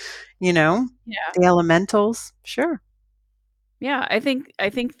be, you know, yeah, the elementals. Sure. yeah, I think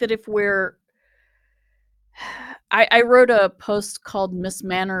that if we're I wrote a post called Miss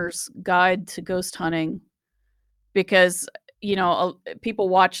Manner's Guide to Ghost Hunting because, people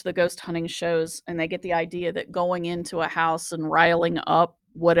watch the ghost hunting shows and they get the idea that going into a house and riling up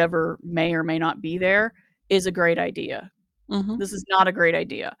whatever may or may not be there is a great idea. Mhm. This is not a great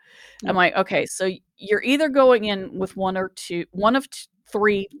idea. I'm No. like, "Okay, so you're either going in with one of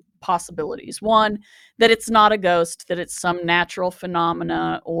 3 possibilities. One, that it's not a ghost, that it's some natural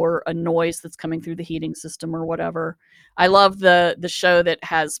phenomena or a noise that's coming through the heating system or whatever." I love the show that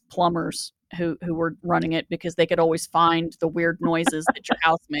has plumbers who were running it because they could always find the weird noises that your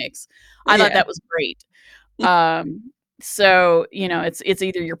house makes. I thought Yeah. that was great. So, it's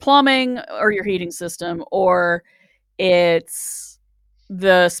either your plumbing or your heating system, or it's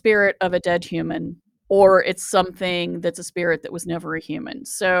the spirit of a dead human, or it's something that's a spirit that was never a human.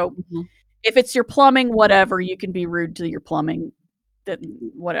 So, Mhm. if it's your plumbing, whatever, you can be rude to your plumbing, that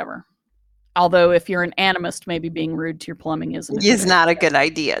whatever. Although if you're an animist, maybe being rude to your plumbing isn't a good Is idea. not a good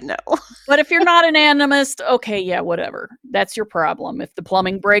idea, no. But if you're not an animist, okay, yeah, whatever. That's your problem. If the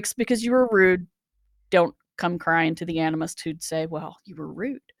plumbing breaks because you were rude, don't come crying to the animist who'd say, "Well, you were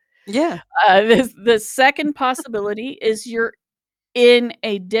rude." Yeah. The second possibility is you're in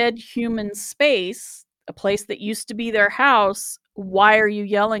a dead human space, a place that used to be their house. Why are you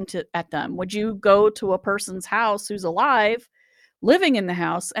yelling at them? Would you go to a person's house who's alive, living in the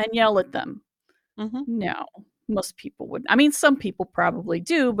house, and yell at them? Mhm. No, most people wouldn't. I mean, some people probably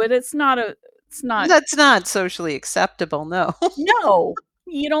do, but it's not. That's not socially acceptable, no. No,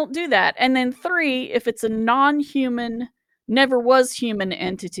 you don't do that. And then 3, if it's a non-human, never was human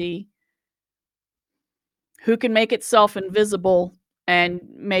entity who can make itself invisible and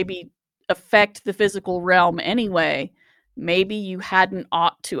maybe affect the physical realm anyway, maybe you hadn't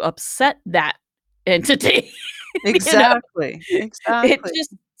ought to upset that entity. you know Exactly, it exactly.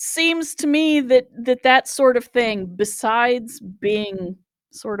 just seems to me that sort of thing, besides being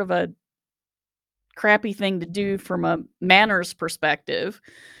sort of a crappy thing to do from a manners perspective,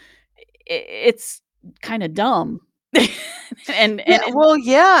 it's kind of dumb. Yeah, And well,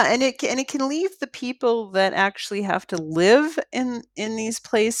 yeah, and it can leave the people that actually have to live in these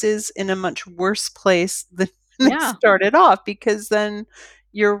places in a much worse place than when they yeah, started off, because then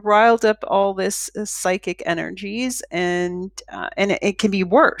you're riled up all this psychic energies, and it can be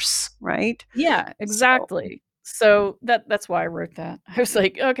worse, right? yeah, So, exactly. So that's why I wrote that. I was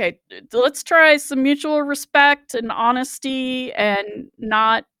like, okay, let's try some mutual respect and honesty and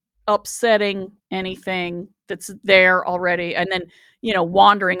not upsetting anything that's there already, and then,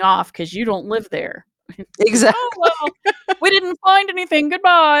 wandering off because you don't live there. Just, "Oh, exactly. well, we didn't find anything.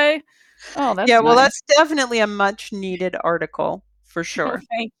 Goodbye." Oh, Yeah, that's well, nice. that's definitely a much needed article for Oh, sure.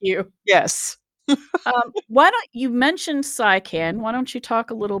 thank you. Yes. Why don't you mentioned SciCan? Why don't you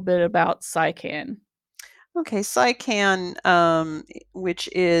talk a little bit about SciCan? Okay, SciCan, which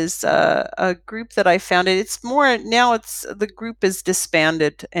is a group that I founded. It's more now. It's the group is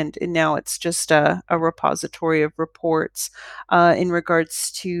disbanded, and now it's just a repository of reports in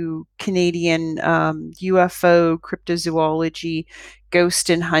regards to Canadian UFO cryptozoology, ghost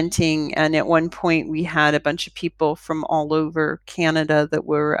and hunting. And at one point, we had a bunch of people from all over Canada that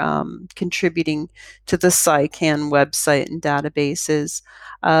were contributing to the SciCan website and databases.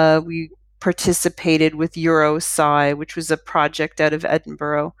 We participated with EuroSci, which was a project out of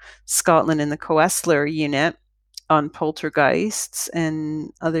Edinburgh, Scotland, in the Coestler unit on poltergeists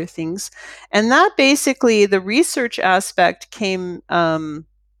and other things. And that basically, the research aspect came. I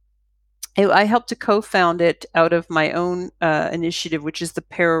helped to co-found it out of my own initiative, which is the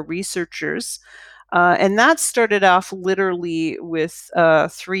Para Researchers. And that started off literally with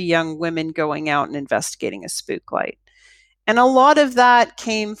 3 young women going out and investigating a spook light. And a lot of that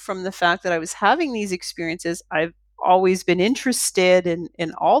came from the fact that I was having these experiences. I've always been interested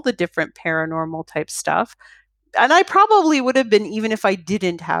in all the different paranormal type stuff. And I probably would have been even if I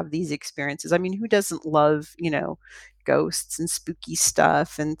didn't have these experiences. I mean, who doesn't love, ghosts and spooky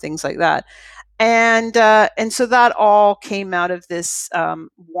stuff and things like that? And so that all came out of this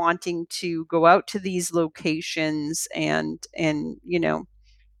wanting to go out to these locations and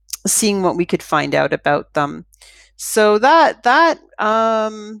seeing what we could find out about them. So that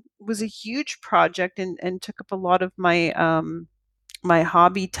was a huge project and took up a lot of my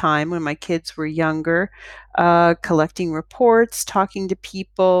hobby time when my kids were younger, collecting reports, talking to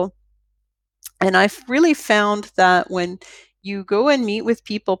people. And I've really found that when you go and meet with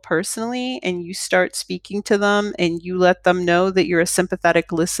people personally and you start speaking to them and you let them know that you're a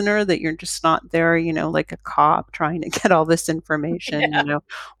sympathetic listener, that you're just not there, like a cop trying to get all this information, Yeah.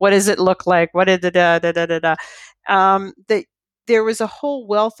 what does it look like? What did da da da da da? That there was a whole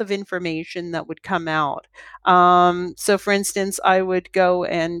wealth of information that would come out. So, for instance, I would go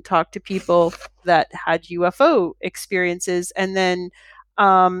and talk to people that had UFO experiences, and then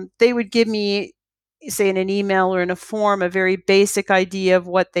they would give me, say, in an email or in a form, a very basic idea of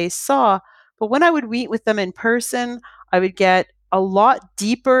what they saw. But when I would meet with them in person, I would get a lot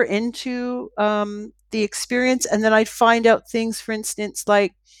deeper into the experience. And then I'd find out things, for instance,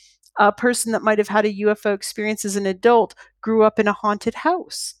 like a person that might have had a UFO experience as an adult grew up in a haunted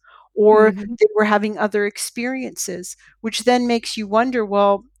house, or Mhm. they were having other experiences, which then makes you wonder,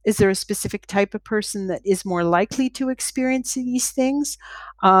 well, is there a specific type of person that is more likely to experience these things?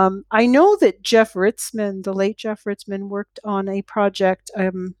 I know that Jeff Ritzmann, the late Jeff Ritzmann, worked on a project. I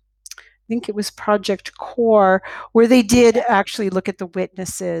think it was Project Core, where they did actually look at the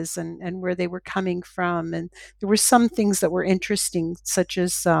witnesses and where they were coming from. And there were some things that were interesting, such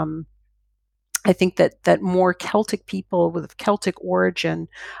as I think that more Celtic people with Celtic origin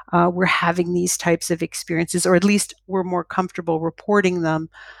were having these types of experiences, or at least were more comfortable reporting them,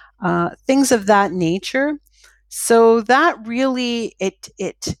 things of that nature. So that really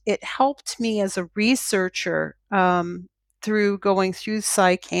it helped me as a researcher through going through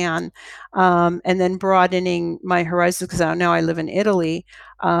SciCan, and then broadening my horizons, because now I live in Italy,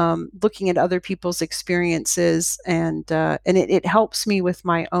 looking at other people's experiences, and it helps me with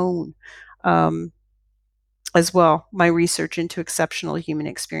my own. Um, as well, my research into exceptional human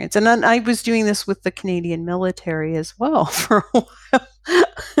experience. And then I was doing this with the Canadian military as well for a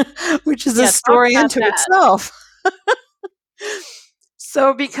while, which is a Yeah, talk story about unto that. itself.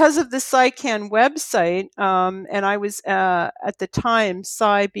 So, because of the SciCan website, and I was at the time,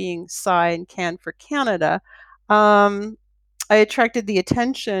 Sci being Sci and Can for Canada, um, I attracted the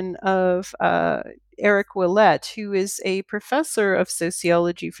attention of Eric Willett, who is a professor of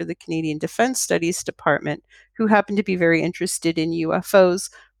sociology for the Canadian Defence Studies Department, who happened to be very interested in UFOs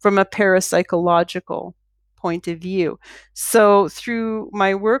from a parapsychological point of view. So, through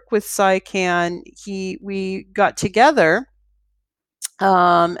my work with SciCan, we got together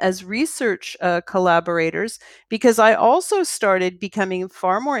as research collaborators, because I also started becoming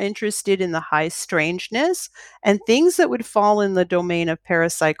far more interested in the high strangeness and things that would fall in the domain of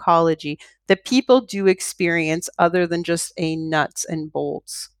parapsychology that people do experience other than just a nuts and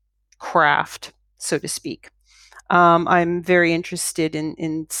bolts craft, so to speak. I'm very interested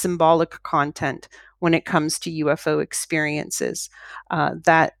in symbolic content when it comes to UFO experiences,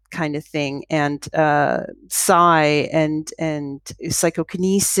 that kind of thing, and psi and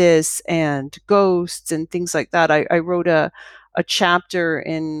psychokinesis and ghosts and things like that. I wrote a chapter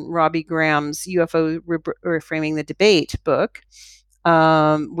in Robbie Graham's UFO Reframing the Debate book,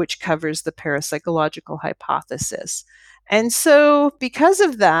 which covers the parapsychological hypothesis. And so, because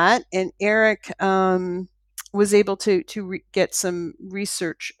of that, and Eric was able to get some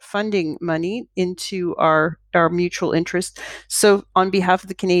research funding money into our mutual interest. So, on behalf of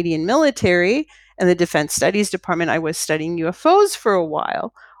the Canadian military and the Defense Studies Department, I was studying UFOs for a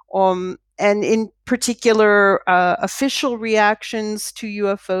while. And in particular, official reactions to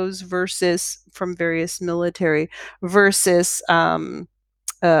UFOs versus from various military versus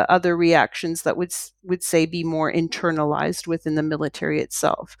other reactions that would say be more internalized within the military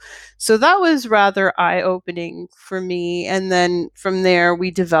itself. So that was rather eye-opening for me. And then from there, we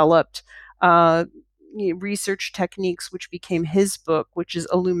developed research techniques, which became his book, which is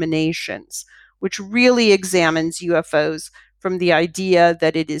Illuminations, which really examines UFOs from the idea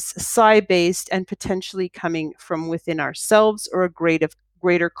that it is psi-based and potentially coming from within ourselves or a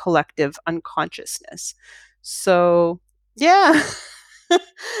greater collective unconsciousness. So, yeah.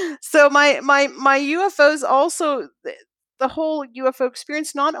 So my UFOs also, the whole UFO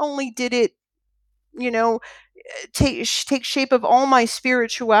experience, not only did it, take shape of all my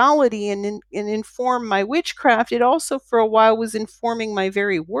spirituality and inform my witchcraft, it also for a while was informing my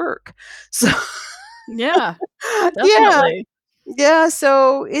very work. So Yeah, yeah, definitely. yeah.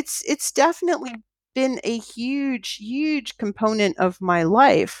 So it's definitely been a huge component of my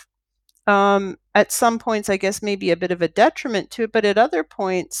life. At some points, I guess maybe a bit of a detriment to it, but at other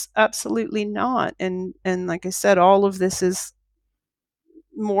points, absolutely not. And like I said, all of this is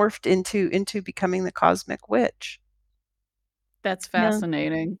morphed into becoming the cosmic witch. That's Yeah,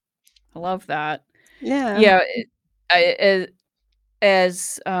 fascinating. I love that. yeah. Yeah,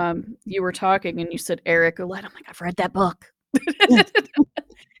 as you were talking and you said Eric Ouellette, I'm like, I've read that book.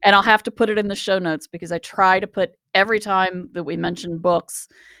 And I'll have to put it in the show notes because I try to put every time that we mention books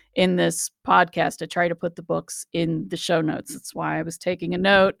in this podcast, I try to put the books in the show notes. That's why I was taking a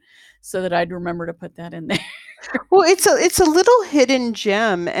note so that I'd remember to put that in there. Well, it's a little hidden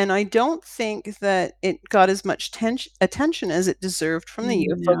gem, and I don't think that it got as much attention as it deserved from the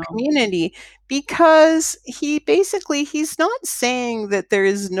UFO No. community, because he's not saying that there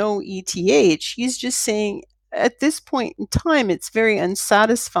is no ETH. He's just saying at this point in time it's very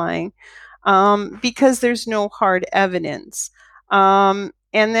unsatisfying, because there's no hard evidence.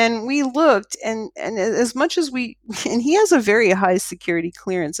 And then we looked, and as much as we, and he has a very high security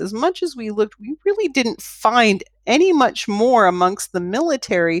clearance, as much as we looked, we really didn't find any much more amongst the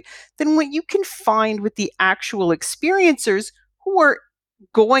military than what you can find with the actual experiencers who are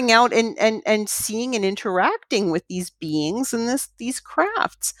going out and seeing and interacting with these beings and these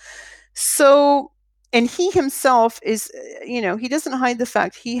crafts. So, and he himself is, he doesn't hide the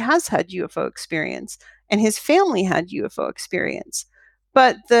fact he has had UFO experience and his family had UFO experience.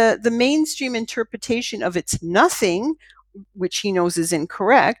 But the mainstream interpretation of it's nothing, which he knows is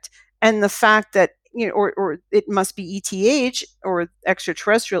incorrect, and the fact that, or it must be ETH or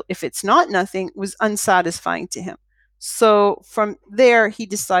extraterrestrial if it's not nothing, was unsatisfying to him. So from there, he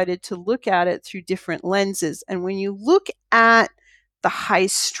decided to look at it through different lenses. And when you look at the high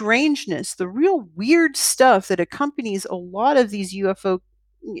strangeness, the real weird stuff that accompanies a lot of these UFO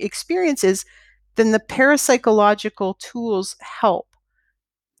experiences, then the parapsychological tools help.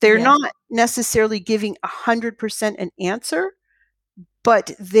 They're Yeah. not necessarily giving 100% an answer,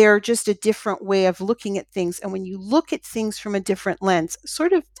 but they're just a different way of looking at things. And when you look at things from a different lens,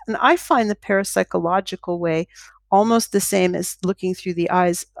 sort of, and I find the parapsychological way almost the same as looking through the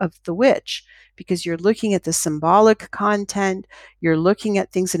eyes of the witch, because you're looking at the symbolic content, you're looking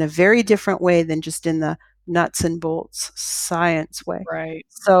at things in a very different way than just in the nuts and bolts science way. Right.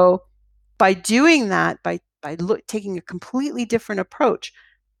 So by doing that, by taking a completely different approach,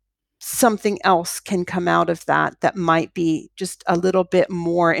 something else can come out of that might be just a little bit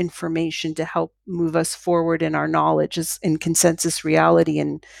more information to help move us forward in our knowledge as in consensus reality,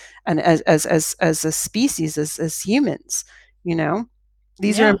 and as a species, as humans.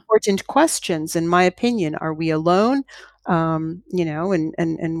 These are Yeah. important questions, in my opinion. Are we alone? And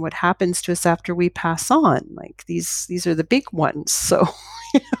what happens to us after we pass on? Like these are the big ones. So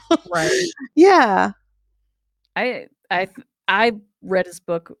Right. yeah. I read his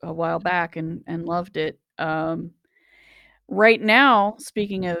book a while back and loved it. Right now,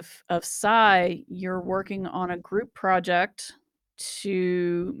 speaking of psi, you're working on a group project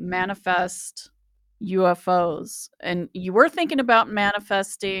to manifest UFOs, and you were thinking about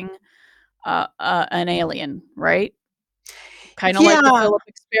manifesting an alien, right? Kind of like the Yeah. Philip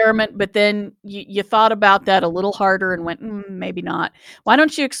experiment, but then you thought about that a little harder and went, maybe not. Why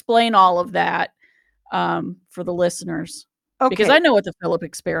don't you explain all of that for the listeners? Because Okay. I know what the Philip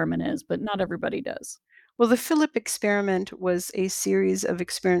experiment is, but not everybody does. Well, the Philip experiment was a series of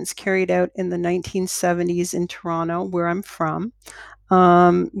experiments carried out in the 1970s in Toronto, where I'm from,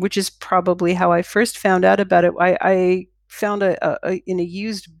 which is probably how I first found out about it. I found in a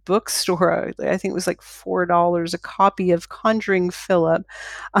used bookstore, I think it was like $4, a copy of Conjuring Philip,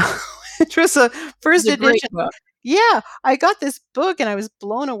 which was a It's first a great edition. book. Yeah, I got this book and I was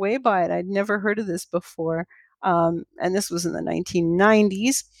blown away by it. I'd never heard of this before. And this was in the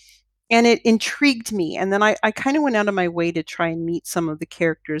 1990s. And it intrigued me. And then I kind of went out of my way to try and meet some of the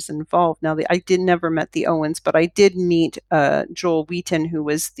characters involved. Now, I did never met the Owens, but I did meet Joel Wheaton, who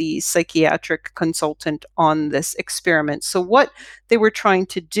was the psychiatric consultant on this experiment. So, what they were trying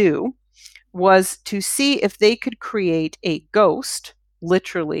to do was to see if they could create a ghost,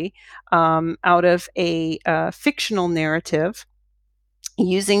 literally, out of a fictional narrative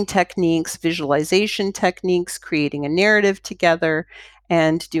using techniques, visualization techniques, creating a narrative together,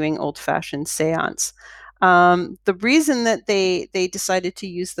 and doing old-fashioned seance. The reason that they decided to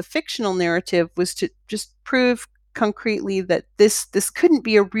use the fictional narrative was to just prove concretely that this couldn't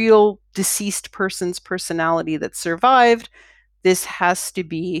be a real deceased person's personality that survived. This has to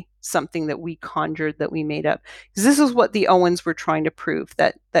be something that we conjured, that we made up. Because this is what the Owens were trying to prove,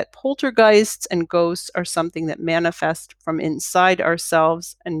 that poltergeists and ghosts are something that manifest from inside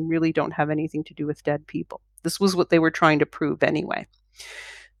ourselves and really don't have anything to do with dead people. This was what they were trying to prove anyway.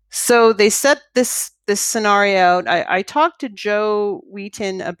 So they set this scenario out. I talked to Joe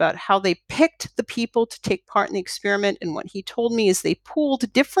Wheaton about how they picked the people to take part in the experiment, and what he told me is they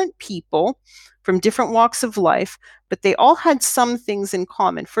pooled different people from different walks of life, but they all had some things in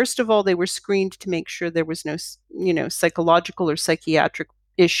common. First of all, they were screened to make sure there was no, psychological or psychiatric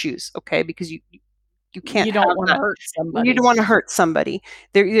issues, okay? Because you can't You don't have want to that. hurt You somebody. don't want to hurt somebody.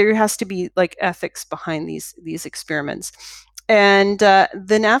 There has to be like ethics behind these experiments. And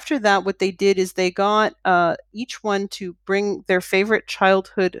then after that, what they did is they got each one to bring their favorite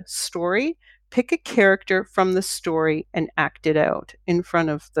childhood story, pick a character from the story, and act it out in front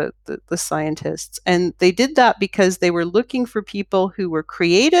of the scientists. And they did that because they were looking for people who were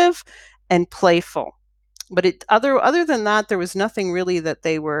creative and playful. But other than that, there was nothing really that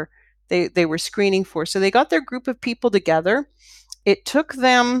they were screening for. So they got their group of people together. It took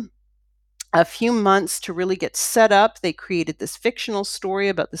them a few months to really get set up. They created this fictional story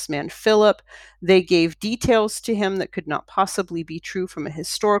about this man, Philip. They gave details to him that could not possibly be true from a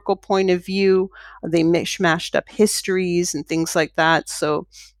historical point of view. They mishmashed up histories and things like that. So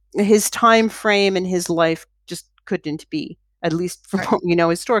his time frame and his life just couldn't be, at least from Right. what we know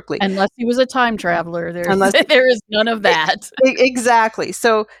historically. Unless he was a time traveler, Unless there is none of that. Exactly.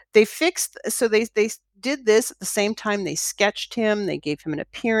 So they did this at the same time. They sketched him, they gave him an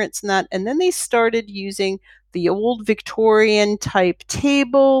appearance and that, and then they started using the old Victorian type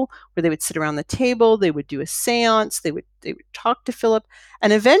table where they would sit around the table, they would do a seance, they would talk to Philip,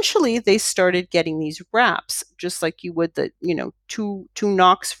 and eventually they started getting these raps, just like you would two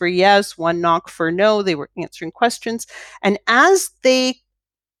knocks for yes, one knock for no. They were answering questions, and as they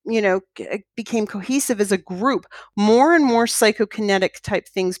became cohesive as a group, more and more psychokinetic type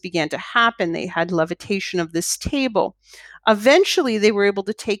things began to happen. They had levitation of this table. Eventually, they were able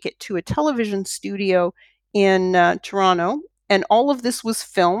to take it to a television studio in Toronto, and all of this was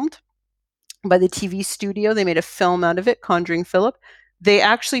filmed by the TV studio. They made a film out of it, Conjuring Philip. They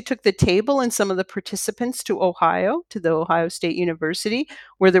actually took the table and some of the participants to Ohio, to the Ohio State University,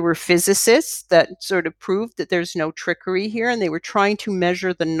 where there were physicists that sort of proved that there's no trickery here. And they were trying to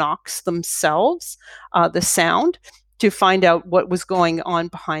measure the knocks themselves, the sound, to find out what was going on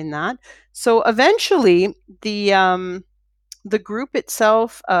behind that. So eventually, the group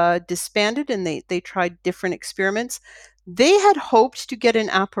itself disbanded, and they tried different experiments. They had hoped to get an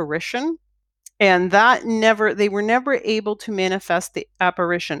apparition, and they were never able to manifest the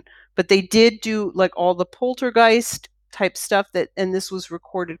apparition, but they did do like all the poltergeist type stuff, and this was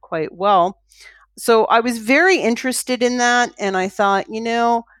recorded quite well. So I was very interested in that, and I thought,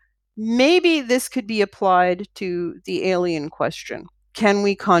 maybe this could be applied to the alien question. Can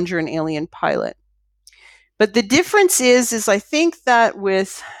we conjure an alien pilot? But the difference is I think that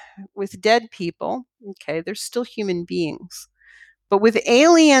with dead people, okay, they're still human beings. But with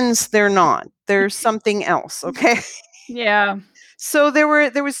aliens, they're not. There's something else, okay? Yeah. So there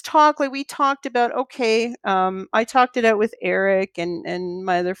was talk, like we talked about, okay, I talked it out with Eric and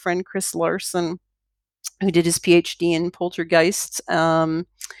my other friend Chris Larson, who did his PhD in poltergeists, and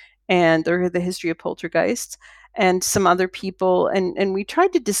the history of poltergeists, and some other people, and we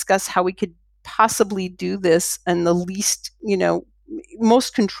tried to discuss how we could possibly do this in the least,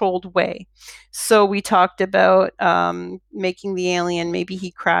 most controlled way. So we talked about making the alien, maybe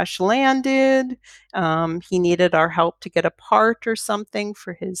he crash landed, he needed our help to get a part or something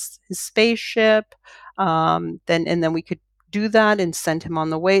for his spaceship, then we could do that and send him on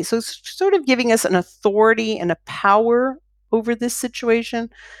the way. So it's sort of giving us an authority and a power over this situation.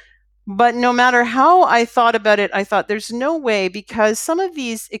 But no matter how I thought about it, I thought there's no way, because some of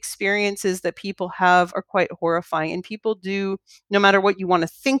these experiences that people have are quite horrifying, and people do, no matter what you want to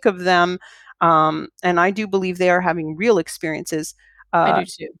think of them, and I do believe they are having real experiences. I Uh, do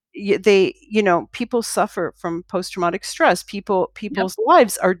too. people suffer from post-traumatic stress. Yep. People's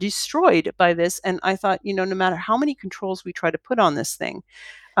lives are destroyed by this, and I thought, no matter how many controls we try to put on this thing,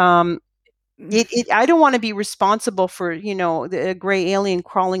 um, I don't want to be responsible for, a gray alien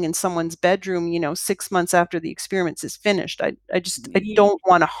crawling in someone's bedroom, 6 months after the experiments is finished. I Y- don't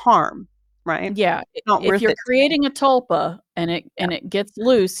want to harm, right? Yeah, Not if worth you're it to me. creating a tulpa and it Yeah, and it gets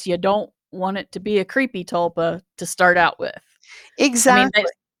loose, you don't want it to be a creepy tulpa to start out with. I mean, exactly.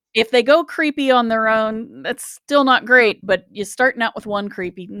 if they go creepy on their own, that's still not great, but you starting out with one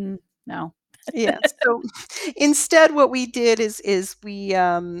creepy, no. Yeah. So instead, what we did is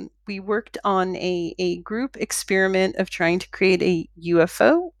we worked on a group experiment of trying to create a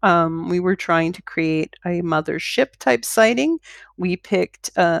UFO. We were trying to create a mothership type sighting. We picked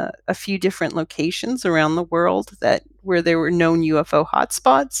a few different locations around the world that where there were known UFO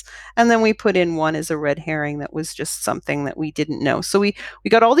hotspots, and then we put in one as a red herring that was just something that we didn't know. So we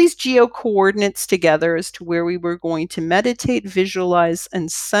got all these geo coordinates together as to where we were going to meditate, visualize,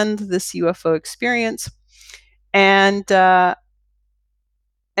 and send this UFO experience. And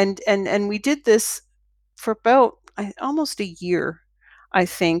we did this for about almost a year, I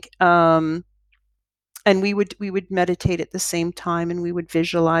think. And we would meditate at the same time, and we would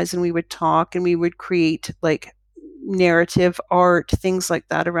visualize, and we would talk, and we would create like narrative art, things like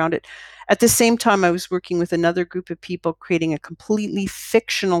that around it. At the same time, I was working with another group of people creating a completely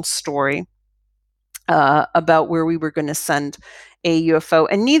fictional story about where we were going to send a UFO,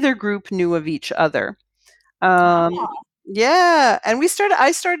 and neither group knew of each other. Um, Ah, yeah, and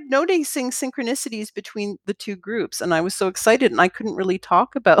I started noticing synchronicities between the two groups, and I was so excited, and I couldn't really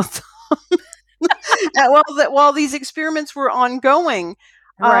talk about while these experiments were ongoing.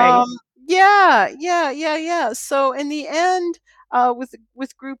 right, Um, yeah, yeah, yeah, yeah. So in the end,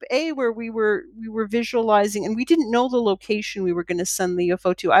 with Group A, where we were visualizing, and we didn't know the location we were going to send the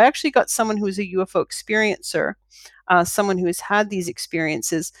UFO to. I actually got someone who is a UFO experiencer, someone who has had these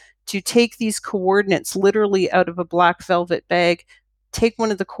experiences, to take these coordinates literally out of a black velvet bag, take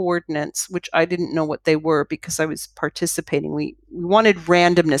one of the coordinates, which I didn't know what they were because I was participating. We wanted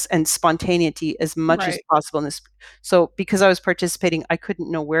randomness and spontaneity as much as right. possible in this. So because I was participating, I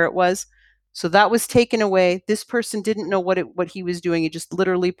couldn't know where it was. So that was taken away. This person didn't know what he was doing. He just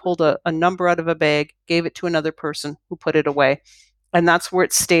literally pulled a number out of a bag, gave it to another person who put it away, and that's where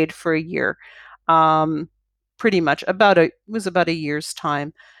it stayed for a year. Um, Pretty much it was about a year's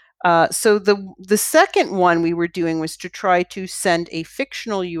time. So the second one we were doing was to try to send a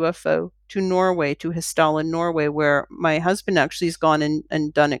fictional UFO to Norway, to Hestala, Norway, where my husband actually has gone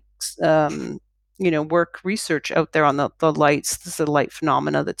and done work research out there on the lights. This is a light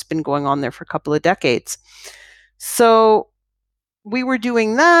phenomena that's been going on there for a couple of decades. So we were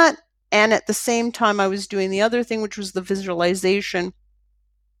doing that, and at the same time I was doing the other thing, which was the visualization.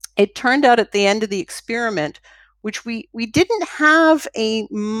 It turned out at the end of the experiment, which we didn't have a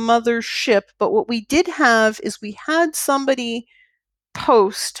mothership, but what we did have is we had somebody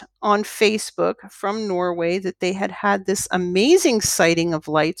post on Facebook from Norway that they had had this amazing sighting of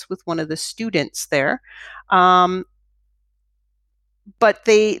lights with one of the students there. Um, but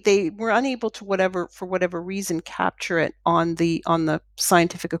they were unable to, for whatever reason, capture it on the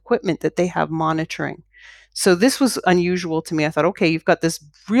scientific equipment that they have monitoring. So this was unusual to me. I thought, okay, you've got this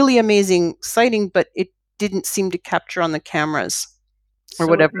really amazing sighting, but it didn't seem to capture on the cameras or So it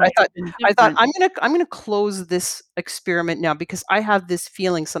whatever. might have been I thought different. I'm gonna close this experiment now because I have this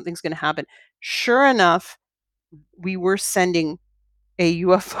feeling something's gonna happen. Sure enough, we were sending a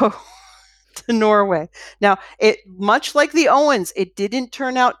UFO to Norway. Now, it much like the Owens, it didn't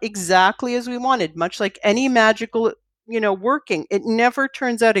turn out exactly as we wanted, much like any magical, working. It never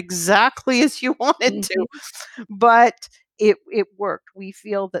turns out exactly as you want it to, Mhm. but it worked. We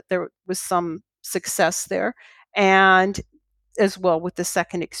feel that there was some success there. And as well with the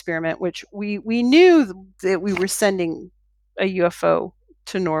second experiment, which we knew that we were sending a UFO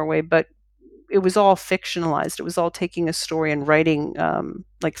to Norway, but it was all fictionalized. It was all taking a story and writing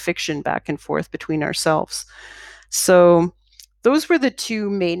like fiction back and forth between ourselves. So those were the two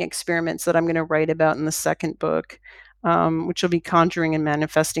main experiments that I'm going to write about in the second book. which will be conjuring and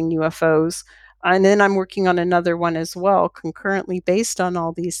manifesting UFOs. And then I'm working on another one as well, concurrently based on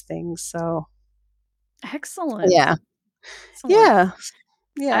all these things. So Excellent. yeah, Excellent. yeah,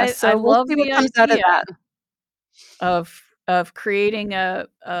 yeah. I So we'll love see what the comes out of idea that. of creating a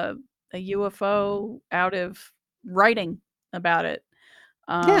UFO out of writing about it.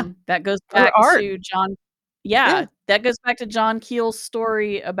 Yeah, That goes or back art. to John Yeah. Yeah, that goes back to John Keel's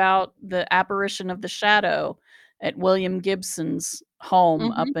story about the apparition of the shadow at William Gibson's home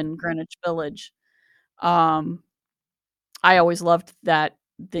Hmm. up in Greenwich Village. Um, I always loved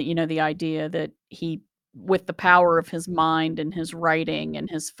the idea that he with the power of his mind and his writing and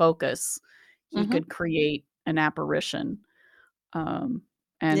his focus, he Hmm. could create an apparition. Um,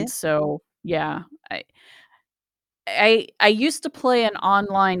 Yeah. and so, yeah, I used to play an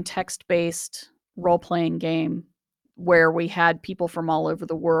online text-based role-playing game where we had people from all over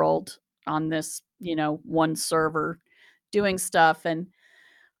the world on this, one server doing stuff, and,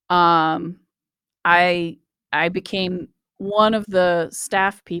 um, I I became one of the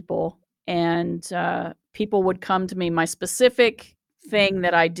staff people, and, people would come to me. My specific thing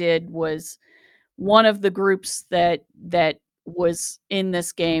that I did was one of the groups that was in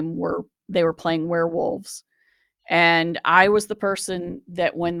this game they were playing werewolves, and I was the person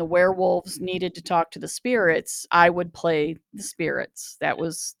that when the werewolves needed to talk to the spirits, I would play the spirits. That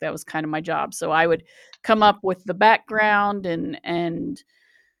was kind of my job. So I would come up with the background and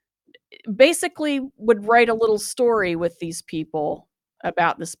basically would write a little story with these people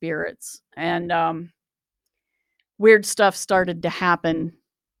about the spirits. And weird stuff started to happen,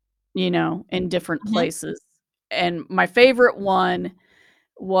 in different Hmm. places. And my favorite one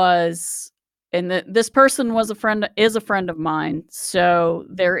was this person was a friend is a friend of mine, so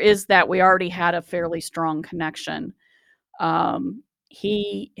there is that. We already had a fairly strong connection.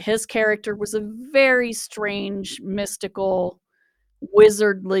 His character was a very strange, mystical,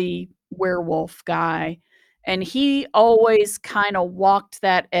 wizardly werewolf guy, and he always kind of walked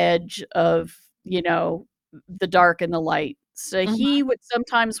that edge of, the dark and the light. So Hmm. he would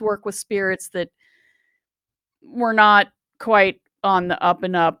sometimes work with spirits that were not quite on the up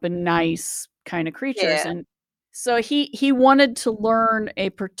and up and nice kind of creatures, Yeah. and so he wanted to learn a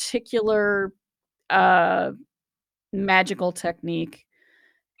particular, uh, magical technique,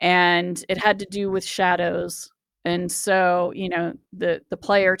 and it had to do with shadows, and so, the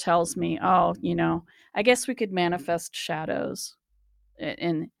player tells me, "Oh, I guess we could manifest shadows,"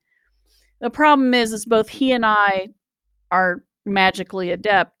 and the problem is both he and I are magically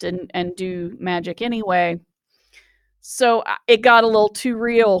adept and do magic anyway. So, it got a little too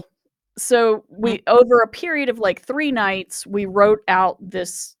real. So, we over a period of, like, 3 nights, we wrote out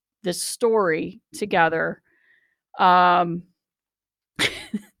this story together, um,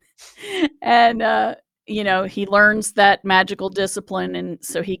 and, he learns that magical discipline, and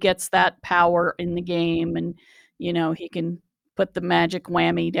so he gets that power in the game, and, he can put the magic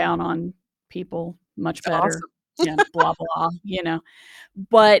whammy down on people much It's better, awesome. blah, blah,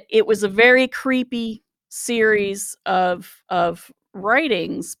 but it was a very creepy series of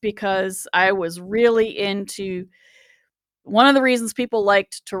writings because I was really into one of the reasons people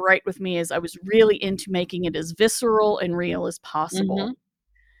liked to write with me is I was really into making it as visceral and real as Hmm. possible.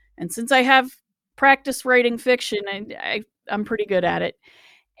 And since I have practice writing fiction, I'm pretty good at it.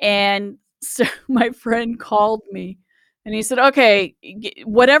 And so my friend called me and he said, "Okay,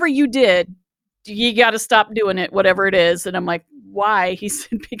 whatever you did, you got to stop doing it, whatever it is." And I'm like, "Why?" He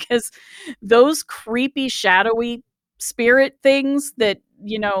said, "Because those creepy, shadowy spirit things that,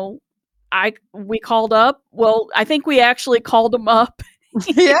 I we called up, well, I think we actually called them up."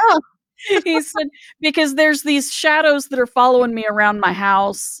 Yeah. He said, "Because there's these shadows that are following me around my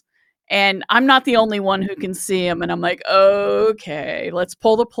house, and I'm not the only one who can see them." And I'm like, "Okay, let's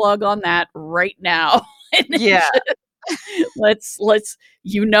pull the plug on that right now." And then Yeah. let's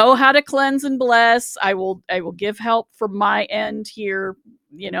you know how to cleanse and bless. I will give help from my end here.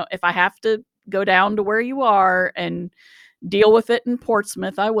 If I have to go down to where you are and deal with it in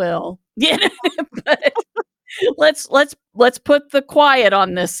Portsmouth, I will. But let's put the quiet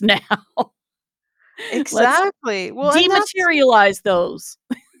on this now. Let's Exactly. Well, dematerialize those.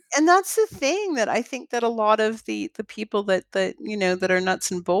 and that's the thing that I think that a lot of the people that that are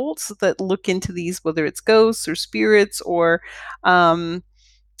nuts and bolts that look into these, whether it's ghosts or spirits or um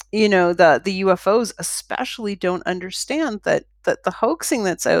the UFOs especially, don't understand that the hoaxing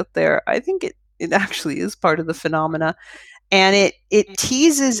that's out there, I think it actually is part of the phenomena, and it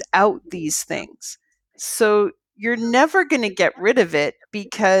teases out these things. So you're never going to get rid of it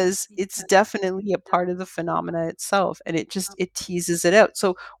because it's definitely a part of the phenomena itself, and it teases it out.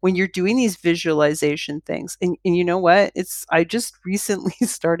 So when you're doing these visualization things, and you know what, I just recently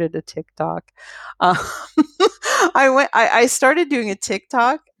started a TikTok. uh, I started doing a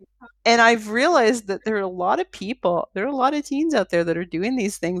TikTok, and I've realized that there are a lot of people, there are a lot of teens out there that are doing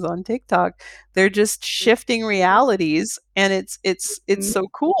these things on TikTok. They're just shifting realities, and it's Mhm. so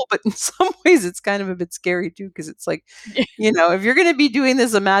cool, but in some ways it's kind of a bit scary too, because it's like, if you're going to be doing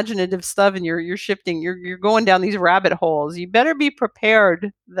this imaginative stuff and you're shifting, you're going down these rabbit holes, you better be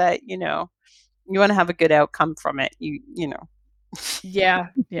prepared that, you want to have a good outcome from it. Yeah,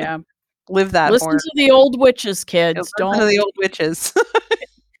 yeah. Live that Listen horror. to the old witches, Listen kids. to Don't the old witches.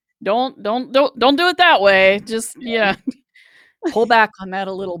 don't do it that way. Just yeah, pull back on that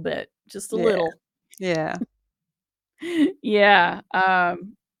a little bit, just a Yeah. little. Yeah. Yeah,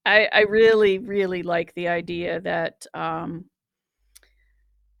 I really, really like the idea that,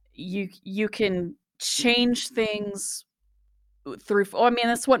 you can change things through I mean,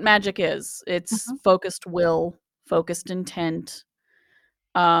 that's what magic is. It's Mhm. focused will, focused intent,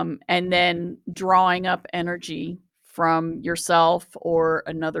 and then drawing up energy from yourself or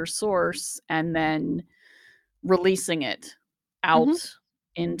another source, and then releasing it Mhm. out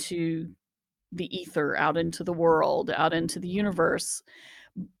into the ether, out into the world, out into the universe.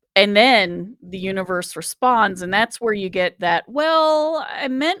 And then the universe responds, and that's where you get that, "Well, I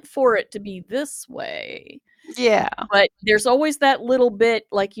meant for it to be this way." Yeah. But there's always that little bit,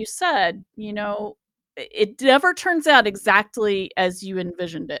 like you said, it never turns out exactly as you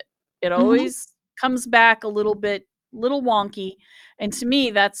envisioned it. It Mhm. always comes back a little wonky, and to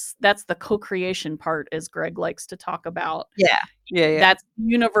me, that's the co-creation part, as Greg likes to talk about. Yeah. Yeah, yeah. That's the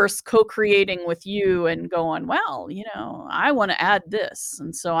universe co-creating with you and going, "Well, I wanna add this,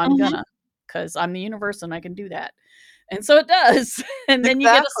 and so I'm Mhm. gonna, 'cause I'm the universe and I can do that." And so it does, and then you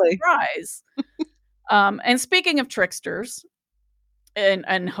get a Exactly. surprise. And speaking of tricksters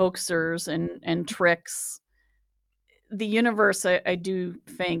and hoaxers and tricks, the universe, I do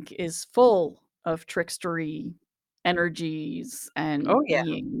think, is full of trickstery energies and Oh, yeah.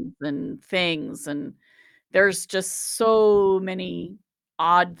 beings and things, and there's just so many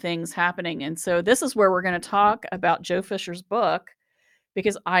odd things happening, and so this is where we're gonna talk about Joe Fisher's book,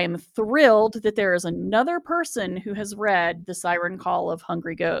 because I am thrilled that there is another person who has read The Siren Call of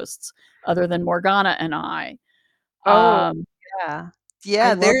Hungry Ghosts other than Morgana and I. Oh, Um, yeah. I Yeah,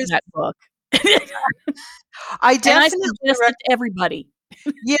 love there's that book. I And I definitely suggest it to everybody.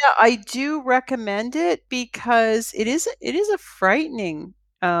 Yeah, I do recommend it because it is a frightening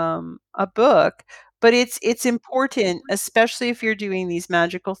a book, but it's important, especially if you're doing these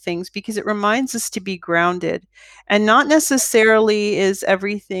magical things, because it reminds us to be grounded, and not necessarily is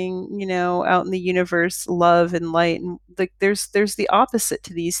everything, out in the universe love and light, and like there's the opposite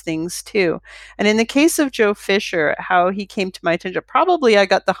to these things too. And in the case of Joe Fisher, how he came to my attention, probably I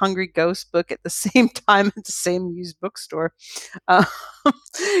got the Hungry Ghost book at the same time at the same used bookstore. Uh,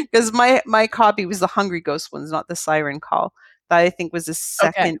 because my copy was the Hungry Ghost ones, not the Siren Call. That I think was a Okay,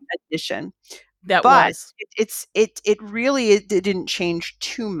 second edition. that But was. it didn't change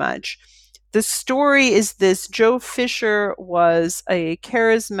too much. The story is this: Joe Fisher was a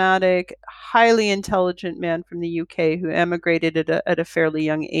charismatic, highly intelligent man from the UK who emigrated at a fairly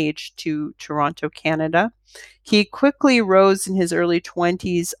young age to Toronto, Canada. He quickly rose in his early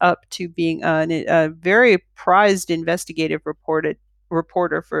 20s up to being a very prized investigative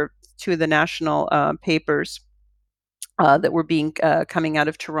reporter for two of the national papers that were being coming out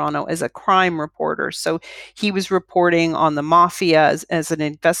of Toronto as a crime reporter. So he was reporting on the mafia as an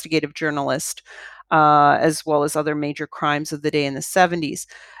investigative journalist, as well as other major crimes of the day in the 70s.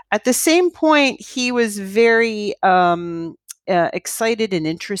 At the same point, he was very excited and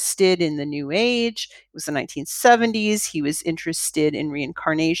interested in the New Age. It was the 1970s. He was interested in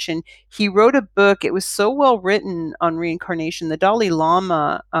reincarnation. He wrote a book. It was so well written on reincarnation. The Dalai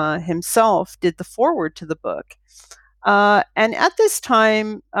Lama himself did the foreword to the book. And at this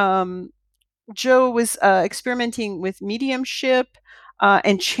time, Joe was experimenting with mediumship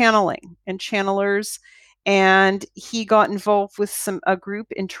and channeling and channelers, and he got involved with a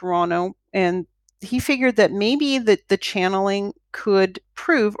group in Toronto, and he figured that maybe the channeling could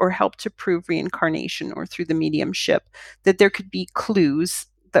prove or help to prove reincarnation, or through the mediumship that there could be clues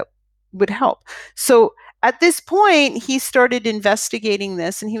that would help. So at this point, he started investigating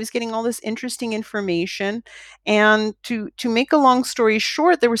this, and he was getting all this interesting information. And to make a long story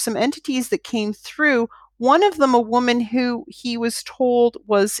short, there were some entities that came through. One of them, a woman who he was told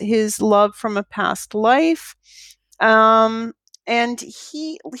was his love from a past life. and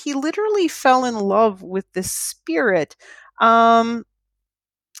he literally fell in love with this spirit. Um,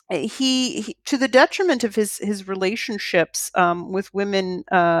 to the detriment of his relationships with women,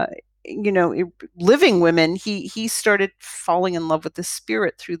 living women. He started falling in love with the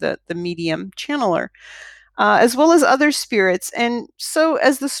spirit through the medium channeler, as well as other spirits. And so,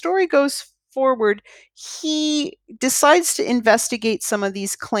 as the story goes forward, he decides to investigate some of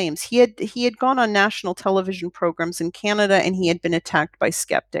these claims. He had gone on national television programs in Canada, and he had been attacked by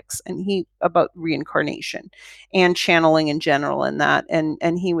skeptics, and he about reincarnation and channeling in general, and that.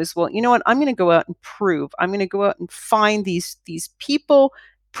 And he was, well, you know what? I'm going to go out and prove. I'm going to go out and find these people,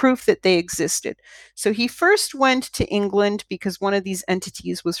 proof that they existed. So he first went to England because one of these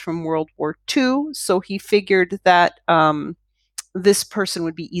entities was from World War II. So he figured that this person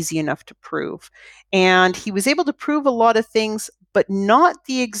would be easy enough to prove. And he was able to prove a lot of things, but not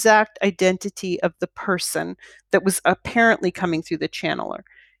the exact identity of the person that was apparently coming through the channeler.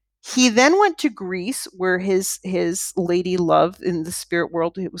 He then went to Greece, where his lady love in the spirit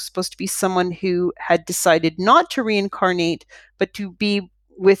world, it was supposed to be someone who had decided not to reincarnate, but to be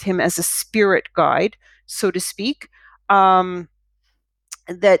with him as a spirit guide, so to speak.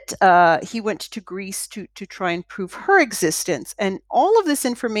 That he went to Greece to try and prove her existence, and all of this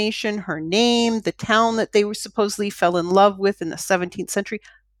information, her name, the town that they were supposedly fell in love with in the 17th century,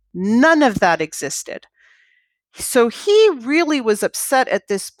 none of that existed. So he really was upset at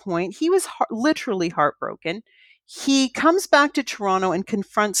this point. He was literally heartbroken. He comes back to Toronto and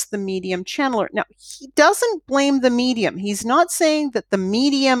confronts the medium channeler. Now, he doesn't blame the medium. He's not saying that the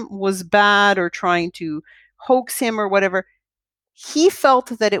medium was bad or trying to hoax him or whatever. He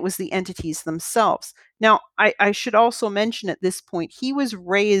felt that it was the entities themselves. Now, I should also mention at this point, he was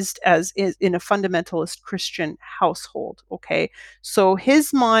raised as in a fundamentalist Christian household. Okay, so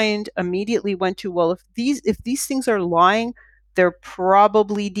his mind immediately went to, well, if these things are lying, they're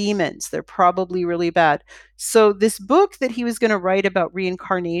probably demons. They're probably really bad. So this book that he was going to write about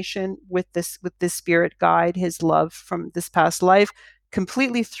reincarnation with this spirit guide, his love from this past life,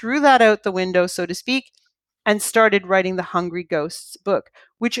 completely threw that out the window, so to speak, and started writing the Hungry Ghosts book,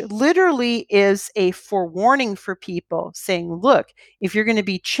 which literally is a forewarning for people saying, look, if you're going to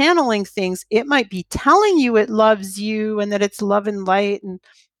be channeling things, it might be telling you it loves you and that it's love and light and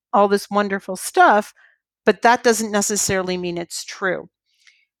all this wonderful stuff, but that doesn't necessarily mean it's true.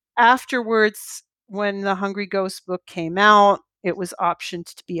 Afterwards, when the Hungry Ghost book came out, it was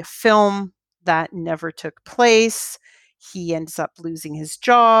optioned to be a film. That never took place. He ends up losing his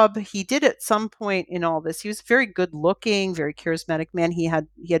job. He did at some point in all this. He was very good looking, very charismatic man. He had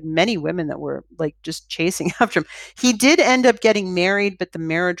many women that were like just chasing after him. He did end up getting married, but the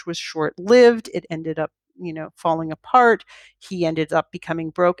marriage was short lived. It ended up, falling apart. He ended up becoming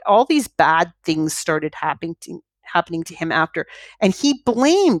broke. All these bad things started happening to him after, and he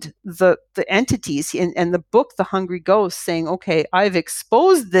blamed the entities and the book The Hungry Ghost, saying, okay, I've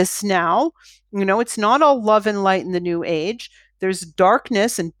exposed this now. It's not all love and light in the new age. There's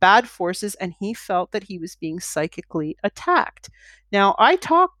darkness and bad forces, and he felt that he was being psychically attacked. Now, I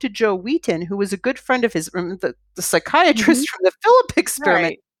talked to Joe Wheaton, who was a good friend of his, the psychiatrist from the Philip experiment.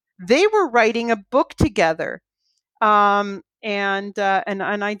 Right. They were writing a book together. And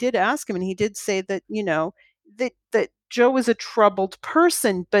I did ask him, and he did say that, that Joe was a troubled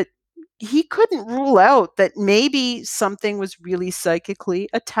person, but he couldn't rule out that maybe something was really psychically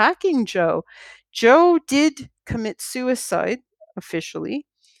attacking Joe. Joe did commit suicide officially.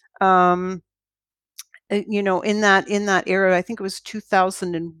 Um, in that era, I think it was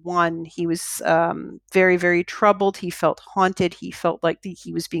 2001. He was very, very troubled. He felt haunted. He felt like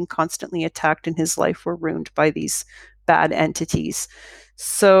he was being constantly attacked, and his life were ruined by these bad entities.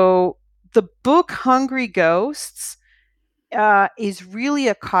 So the book Hungry Ghosts is really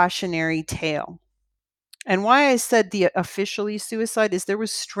a cautionary tale. And why I said the officially suicide is there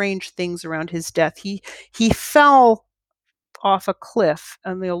was strange things around his death. He fell off a cliff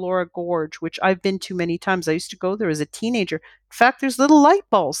on the Elora Gorge, which I've been to many times. I used to go there as a teenager. In fact, there's little light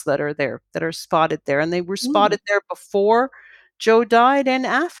balls that are there that are spotted there, and they were spotted there before Joe died and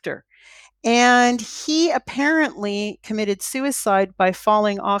after. And he apparently committed suicide by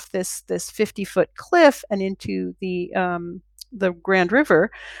falling off this 50-foot cliff and into the Grand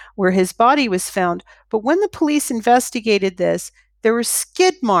River, where his body was found. But when the police investigated this, there were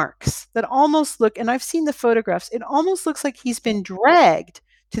skid marks that almost look, and I've seen the photographs, it almost looks like he's been dragged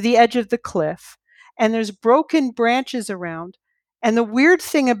to the edge of the cliff, and there's broken branches around. And the weird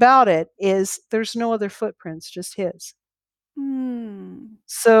thing about it is there's no other footprints, just his. Hmm.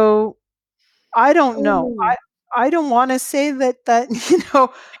 So I don't know. Oh. I don't wanna say that,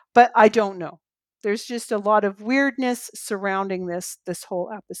 but I don't know. there's just a lot of weirdness surrounding this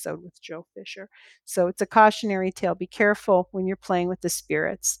whole episode with Joe Fisher. So it's a cautionary tale. Be careful when you're playing with the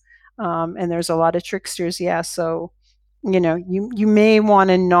spirits. And there's a lot of tricksters. Yeah. So, you may want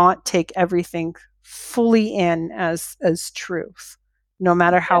to not take everything fully in as truth, no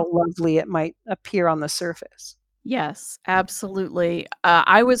matter how lovely it might appear on the surface. Yes, absolutely.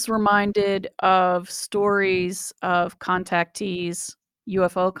 I was reminded of stories of contactees,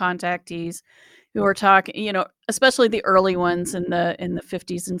 UFO contactees, who are talking, especially the early ones in the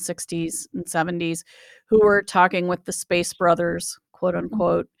 50s and 60s and 70s, who were talking with the Space Brothers, quote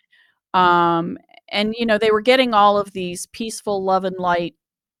unquote. And they were getting all of these peaceful love and light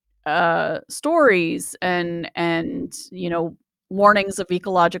stories and warnings of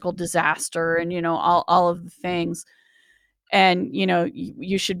ecological disaster and all of the things. And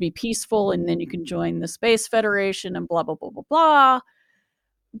you should be peaceful, and then you can join the Space Federation and blah blah blah blah blah.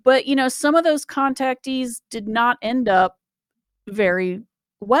 But some of those contactees did not end up very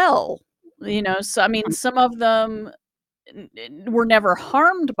well. So I mean, some of them were never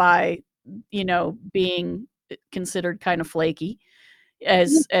harmed by being considered kind of flaky,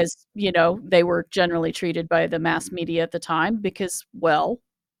 as they were generally treated by the mass media at the time, because, well,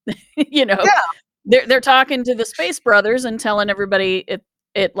 Yeah. they're talking to the Space Brothers and telling everybody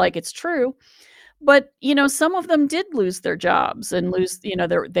it like it's true. But some of them did lose their jobs and lose,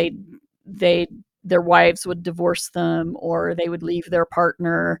 their wives would divorce them, or they would leave their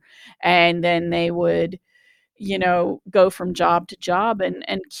partner, and then they would go from job to job. And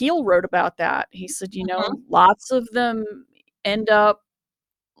Keel wrote about that. He said, lots of them end up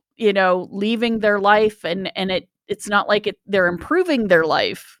leaving their life, and it's not like they're improving their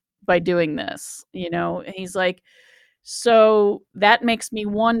life by doing this. He's like, so that makes me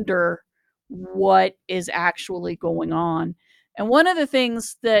wonder what is actually going on. And one of the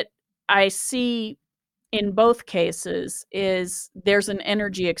things that I see in both cases is there's an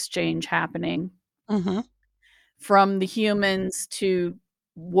energy exchange happening from the humans to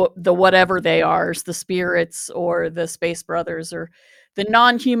whatever they are, the spirits or the Space Brothers or the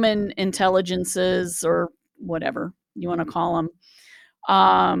non-human intelligences or whatever you want to call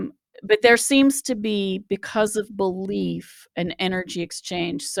them. But there seems to be, because of belief, an energy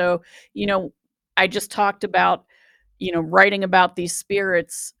exchange. So, I just talked about, writing about these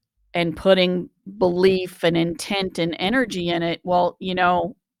spirits and putting belief and intent and energy in it. Well,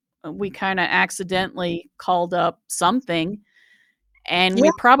 we kind of accidentally called up something, and Yeah.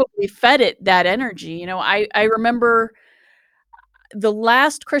 we probably fed it that energy. I remember the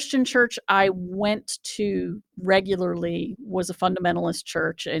last Christian church I went to regularly was a fundamentalist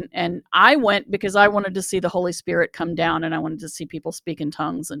church, and I went because I wanted to see the Holy Spirit come down, and I wanted to see people speak in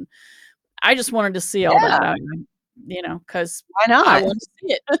tongues, and I just wanted to see all that, because Why not? I want to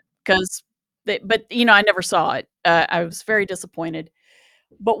see it. Because, but I never saw it. I was very disappointed.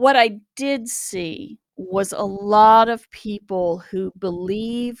 But what I did see was a lot of people who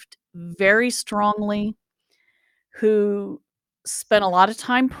believed very strongly, who spent a lot of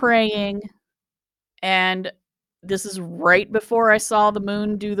time praying. And this is right before I saw the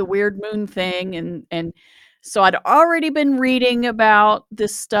moon do the weird moon thing. And so I'd already been reading about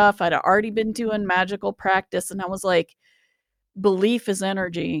this stuff. I'd already been doing magical practice. And I was like, belief is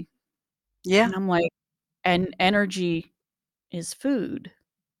energy. Yeah. And I'm like, and energy is food.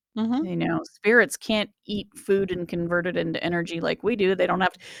 Mm-hmm. Spirits can't eat food and convert it into energy like we do. They don't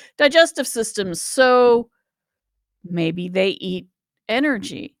have digestive systems. So maybe they eat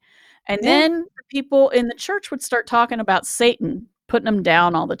energy. And Yeah. then people in the church would start talking about Satan, putting him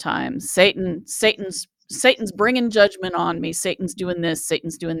down all the time. Satan's bringing judgment on me. Satan's doing this,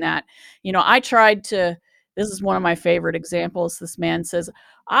 Satan's doing that. I tried to, this is one of my favorite examples. This man says,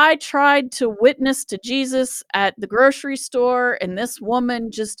 I tried to witness to Jesus at the grocery store, and this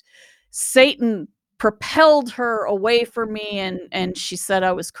woman just, Satan propelled her away from me, and she said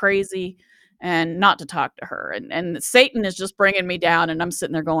I was crazy and not to talk to her. And Satan is just bringing me down, and I'm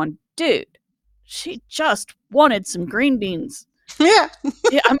sitting there going, dude, she just wanted some green beans. Yeah.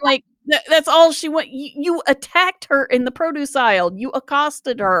 Yeah, I'm like, that's all she want. You attacked her in the produce aisle. You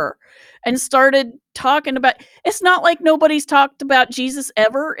accosted her and started talking about, it's not like nobody's talked about Jesus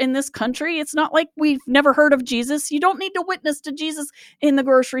ever in this country. It's not like we've never heard of Jesus. You don't need to witness to Jesus in the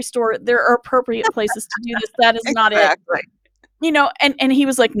grocery store. There are appropriate places to do this. That is not it. Exactly. And he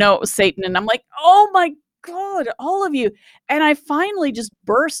was like, no, it was Satan. And I'm like, oh my God, all of you. And I finally just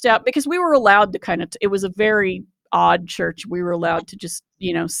burst out, because we were allowed to kind of, it was a very odd church. We were allowed to just,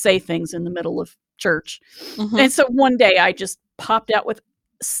 say things in the middle of church. Mm-hmm. And so one day I just popped out with,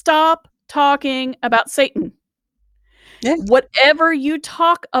 stop talking about Satan. Yeah. Whatever you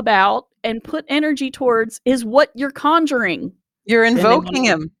talk about and put energy towards is what you're conjuring. You're Then they invoking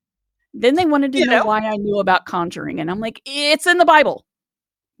wanted him, then they wanted to you know know? why I knew about conjuring, and I'm like, "It's in the Bible."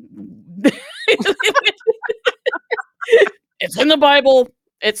 It's in the Bible.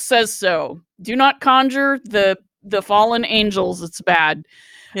 It says so. Do not conjure the fallen angels. It's bad.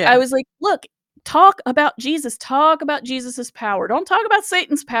 I Yeah. was like, "Look, talk about Jesus. Talk about Jesus's power. Don't talk about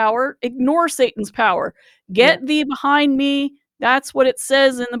Satan's power. Ignore Satan's power. Yeah. Get thee behind me." That's what it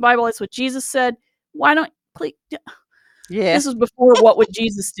says in the Bible. That's what Jesus said. Why don't please Yeah. this was before what would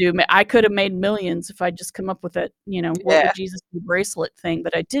Jesus do? I could have made millions if I'd just come up with that, what Yeah. would Jesus do bracelet thing,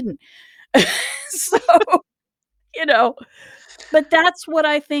 but I didn't. So, you know, but that's what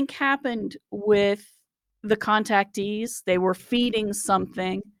I think happened with the contactees. They were feeding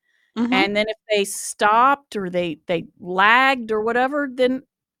something, Mhm. and then if they stopped or they lagged or whatever, then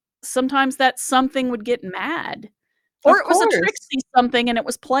sometimes that something would get mad. Or Of it was a course. tricksy something and it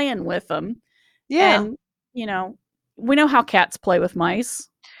was playing with them. Yeah. And, you know, we know how cats play with mice.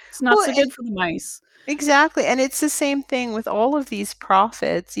 It's not Well, so good for the mice. exactly, and it's the same thing with all of these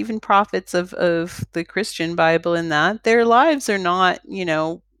prophets, even prophets of the Christian Bible in that their lives are not,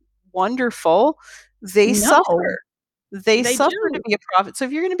 wonderful. They No, suffer. They they suffer to do. be a prophet. So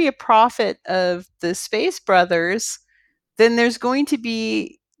if you're gonna be a prophet of the Space Brothers, then there's going to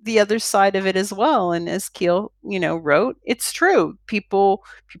be the other side of it as well. And as Keel, wrote, it's true. People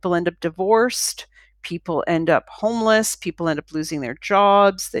end up divorced, people end up homeless, people end up losing their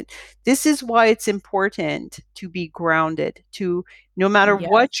jobs. That this is why it's important to be grounded, to no matter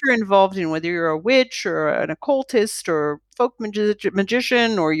what Yes. you're involved in, whether you're a witch or an occultist or folk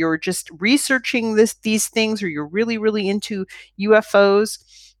magician, or you're just researching these things, or you're really, really into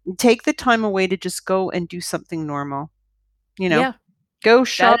UFOs, take the time away to just go and do something normal. You know, Yeah, go that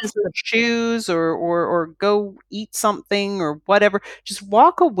shop is for the shoes or go eat something or whatever. Just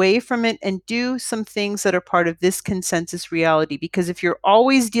walk away from it and do some things that are part of this consensus reality, because if you're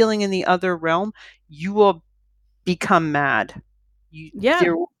always dealing in the other realm, you will become mad. You yeah,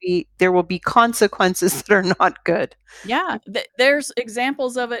 there will be consequences that are not good. yeah. There's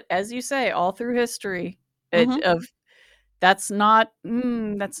examples of it, as you say, all through history, Mhm. of that's not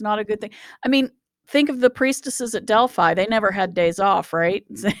a good thing. I mean, think of the priestesses at Delphi, they never had days off, right?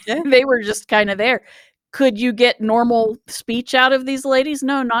 Yeah. They were just kinda there. Could you get normal speech out of these ladies?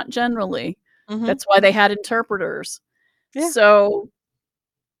 No, not generally. Mhm. That's why they had interpreters. Yeah. So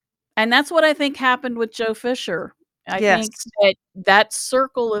and that's what I think happened with Joe Fisher. I think Yes. that that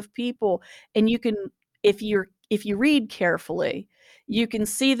circle of people and you can if you read carefully, you can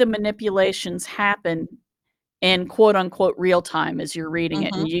see the manipulations happen in quote unquote real time as you're reading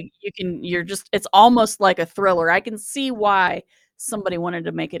it, and Mhm. you're just it's almost like a thriller. I can see why somebody wanted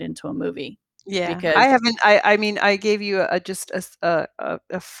to make it into a movie Yeah, I because haven't I mean, I gave you a just a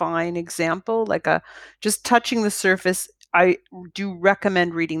fine example, like a just touching the surface. I do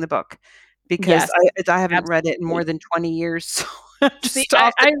recommend reading the book because yes, I haven't read it in more absolutely. than 20 years, so See, just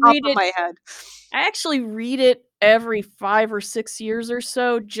off the I top read of it my head. I actually read it every 5 or 6 years or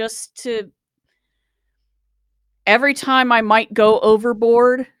so just to every time I might go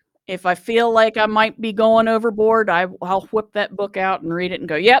overboard, if I feel like I might be going overboard, I'll whip that book out and read it and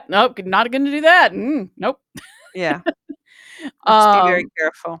go, "Yep, nope, not gonna do that. Nope." Yeah, just be very Um,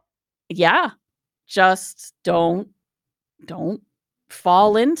 careful. yeah, just don't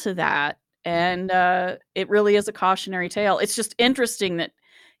fall into that, and, it really is a cautionary tale. It's just interesting that,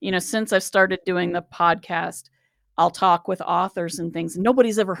 since I've started doing the podcast, I'll talk with authors and things, and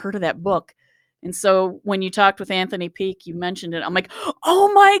nobody's ever heard of that book, and so when you talked with Anthony Peake, you mentioned it, I'm like,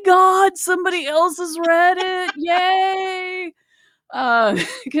 "Oh my god, somebody else has read it, yay!"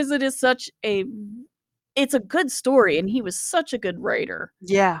 Because it is such a it's a good story, and he was such a good writer.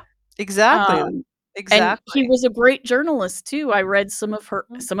 Yeah, exactly, Um, and he exactly. was a great journalist too. I read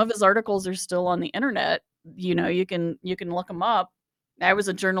Mhm. some of his articles are still on the internet. You can look him up. I was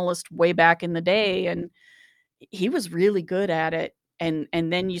a journalist way back in the day, and he was really good at it. And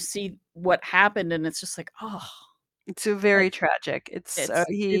then you see what happened, and it's just like, oh, It's a very like tragic. it's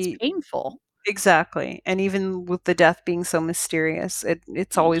painful. Exactly, and even with the death being so mysterious,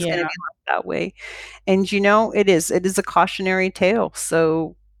 it's always gonna Yeah, be like that way, and, it is a cautionary tale,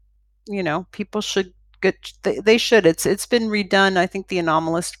 so, people should get they should. It's been redone. I think the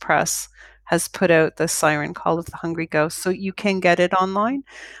Anomalist Press has put out the Siren Call of the Hungry Ghost, so you can get it online.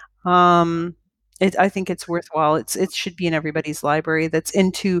 Um, I think it's worthwhile. It should be in everybody's library that's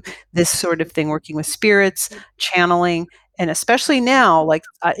into this sort of thing, working with spirits, channeling. And especially now, like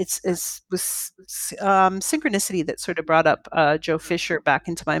it's with synchronicity that sort of brought up Joe Fisher back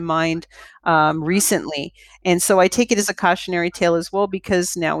into my mind recently. And so I take it as a cautionary tale as well,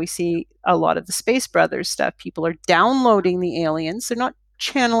 because now we see a lot of the Space Brothers stuff. People are downloading the aliens. They're not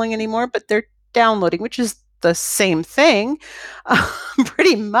channeling anymore, but they're downloading, which is the same thing,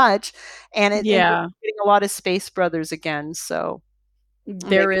 pretty much. And we're Yeah. getting a lot of Space Brothers again. So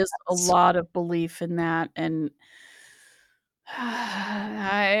There maybe is a that's lot of belief in that, and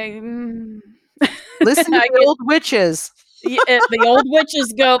I listen to I the get old witches. the old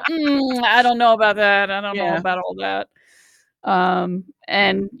witches go, I don't know about that. I don't know Yeah. about all that.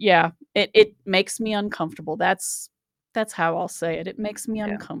 And yeah, it makes me uncomfortable. That's how I'll say it. It makes me Yeah.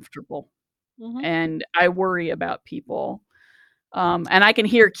 uncomfortable, Mhm. and I worry about people. And I can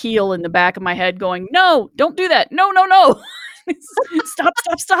hear Keel in the back of my head going, "No, don't do that. No, no, no. Stop,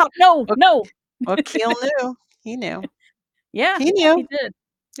 stop, stop. No, Well, no." well, Keel knew. He knew. Yeah, He he knew. did.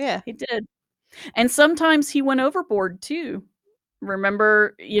 Yeah. He did. And sometimes he went overboard too.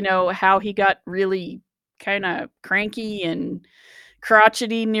 Remember, how he got really kinda cranky and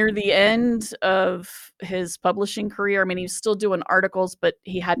crotchety near the end of his publishing career? I mean, he was still doing articles, but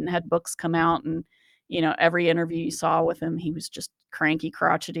he hadn't had books come out, and, every interview you saw with him, he was just cranky,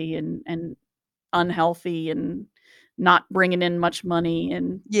 crotchety, and unhealthy and not bringing in much money,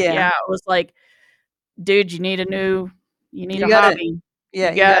 and Yeah. yeah, it was like, "Dude, you need a You gotta hobby.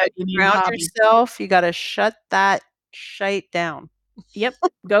 yeah, you gotta You need a ground hobby." yourself. You gotta shut that shite down. Yep.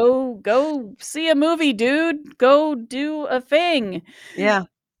 Go see a movie, dude. Go do a thing. Yeah,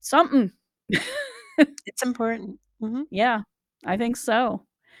 Something. it's important. Mhm. Yeah, I think so.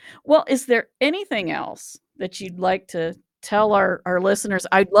 Well, is there anything else that you'd like to tell our listeners?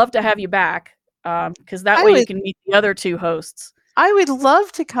 I'd love to have you back, because that I way you would can meet the other 2 hosts. I would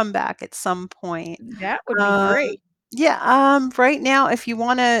love to come back at some point. That would be Um, great. yeah, right now, if you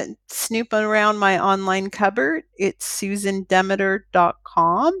wanna snoop around my online cupboard, it's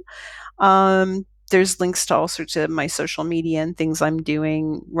susandemeter.com. There's links to all sorts of my social media and things I'm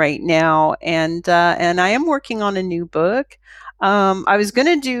doing right now, and I am working on a new book. I was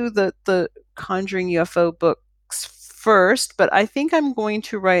gonna do the Conjuring UFO books first, but I think I'm going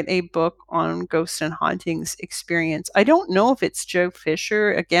to write a book on ghost and hauntings experience. I don't know if it's Joe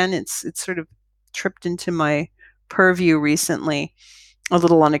Fisher. Again, it's sort of tripped into my purview recently, a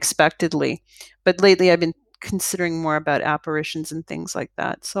little unexpectedly. But lately I've been considering more about apparitions and things like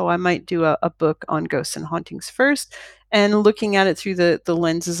that. So I might do a book on ghosts and hauntings first, and looking at it through the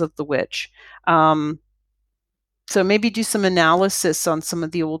lenses of the witch. Um, so maybe do some analysis on some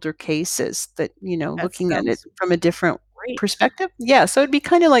of the older cases that, That looking at it sounds from a different great. perspective. Yeah, so it'd be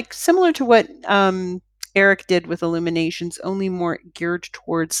kind of like similar to what Eric did with Illuminations, only more geared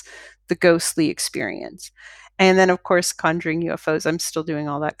towards the ghostly experience. And then, of course, conjuring UFOs. I'm still doing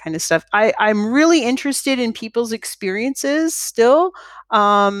all that kind of stuff. I'm really interested in people's experiences still.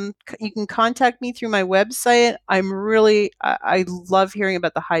 You can contact me through my website. I love hearing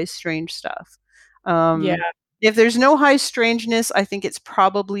about the high strange stuff. Yeah. If there's no high strangeness, I think it's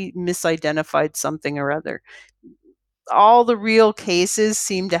probably misidentified something or other. All the real cases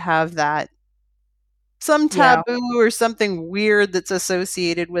seem to have that some Yeah. taboo or something weird that's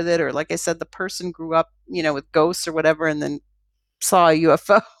associated with it, or like I said, the person grew up, with ghosts or whatever, and then saw a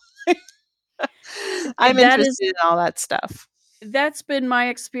UFO. I'm That is interested in all that stuff. that's been my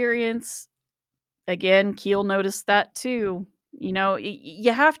experience. Again, Keel noticed that too.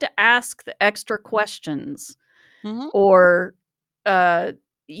 You have to ask the extra questions, Mhm. or, uh,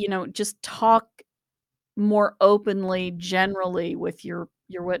 just talk more openly generally with your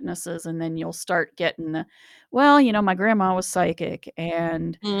witnesses, and then you'll start getting the, "Well, my grandma was psychic,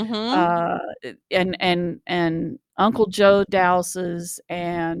 and, Mhm. uh, and Uncle Joe douses,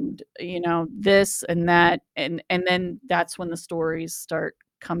 and, this and that," and then that's when the stories start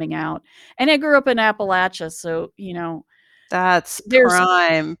coming out. And I grew up in Appalachia, so, That's there's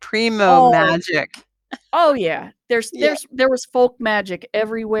primo all magic. Oh, yeah. Yeah. There was folk magic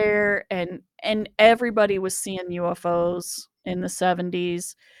everywhere, and everybody was seeing UFOs in the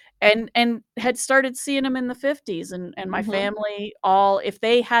 '70s, and had started seeing them in the '50s, and my Mhm. family all, if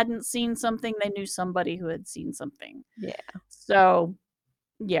they hadn't seen something, they knew somebody who had seen something. Yeah. So,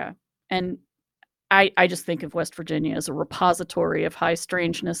 yeah, and I just think of West Virginia as a repository of high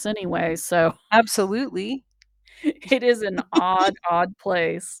strangeness anyway, so Absolutely. it is an odd, odd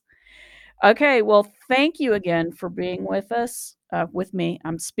place. Okay, well, thank you again for being with us, with me.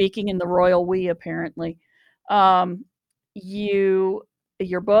 I'm speaking in the royal we, apparently. Um, you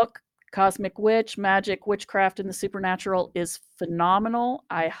your book, Cosmic Witch: Magic, Witchcraft, and the Supernatural, is phenomenal.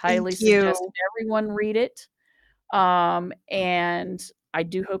 I Thank highly suggest you. everyone read it. And I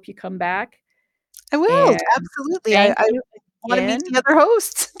do hope you come back. I will, And absolutely. thank I you wanna meet again. the other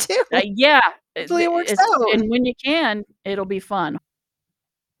hosts too. Yeah, Hopefully it works out. and when you can, it'll be fun.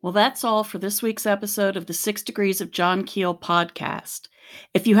 Well, that's all for this week's episode of the 6 Degrees of John Keel podcast.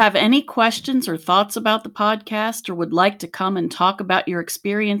 If you have any questions or thoughts about the podcast or would like to come and talk about your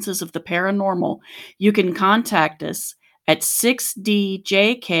experiences of the paranormal, you can contact us at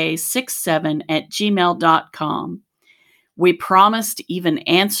 6djk67@gmail.com. We promise to even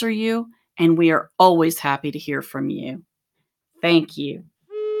answer you, and we are always happy to hear from you. Thank you.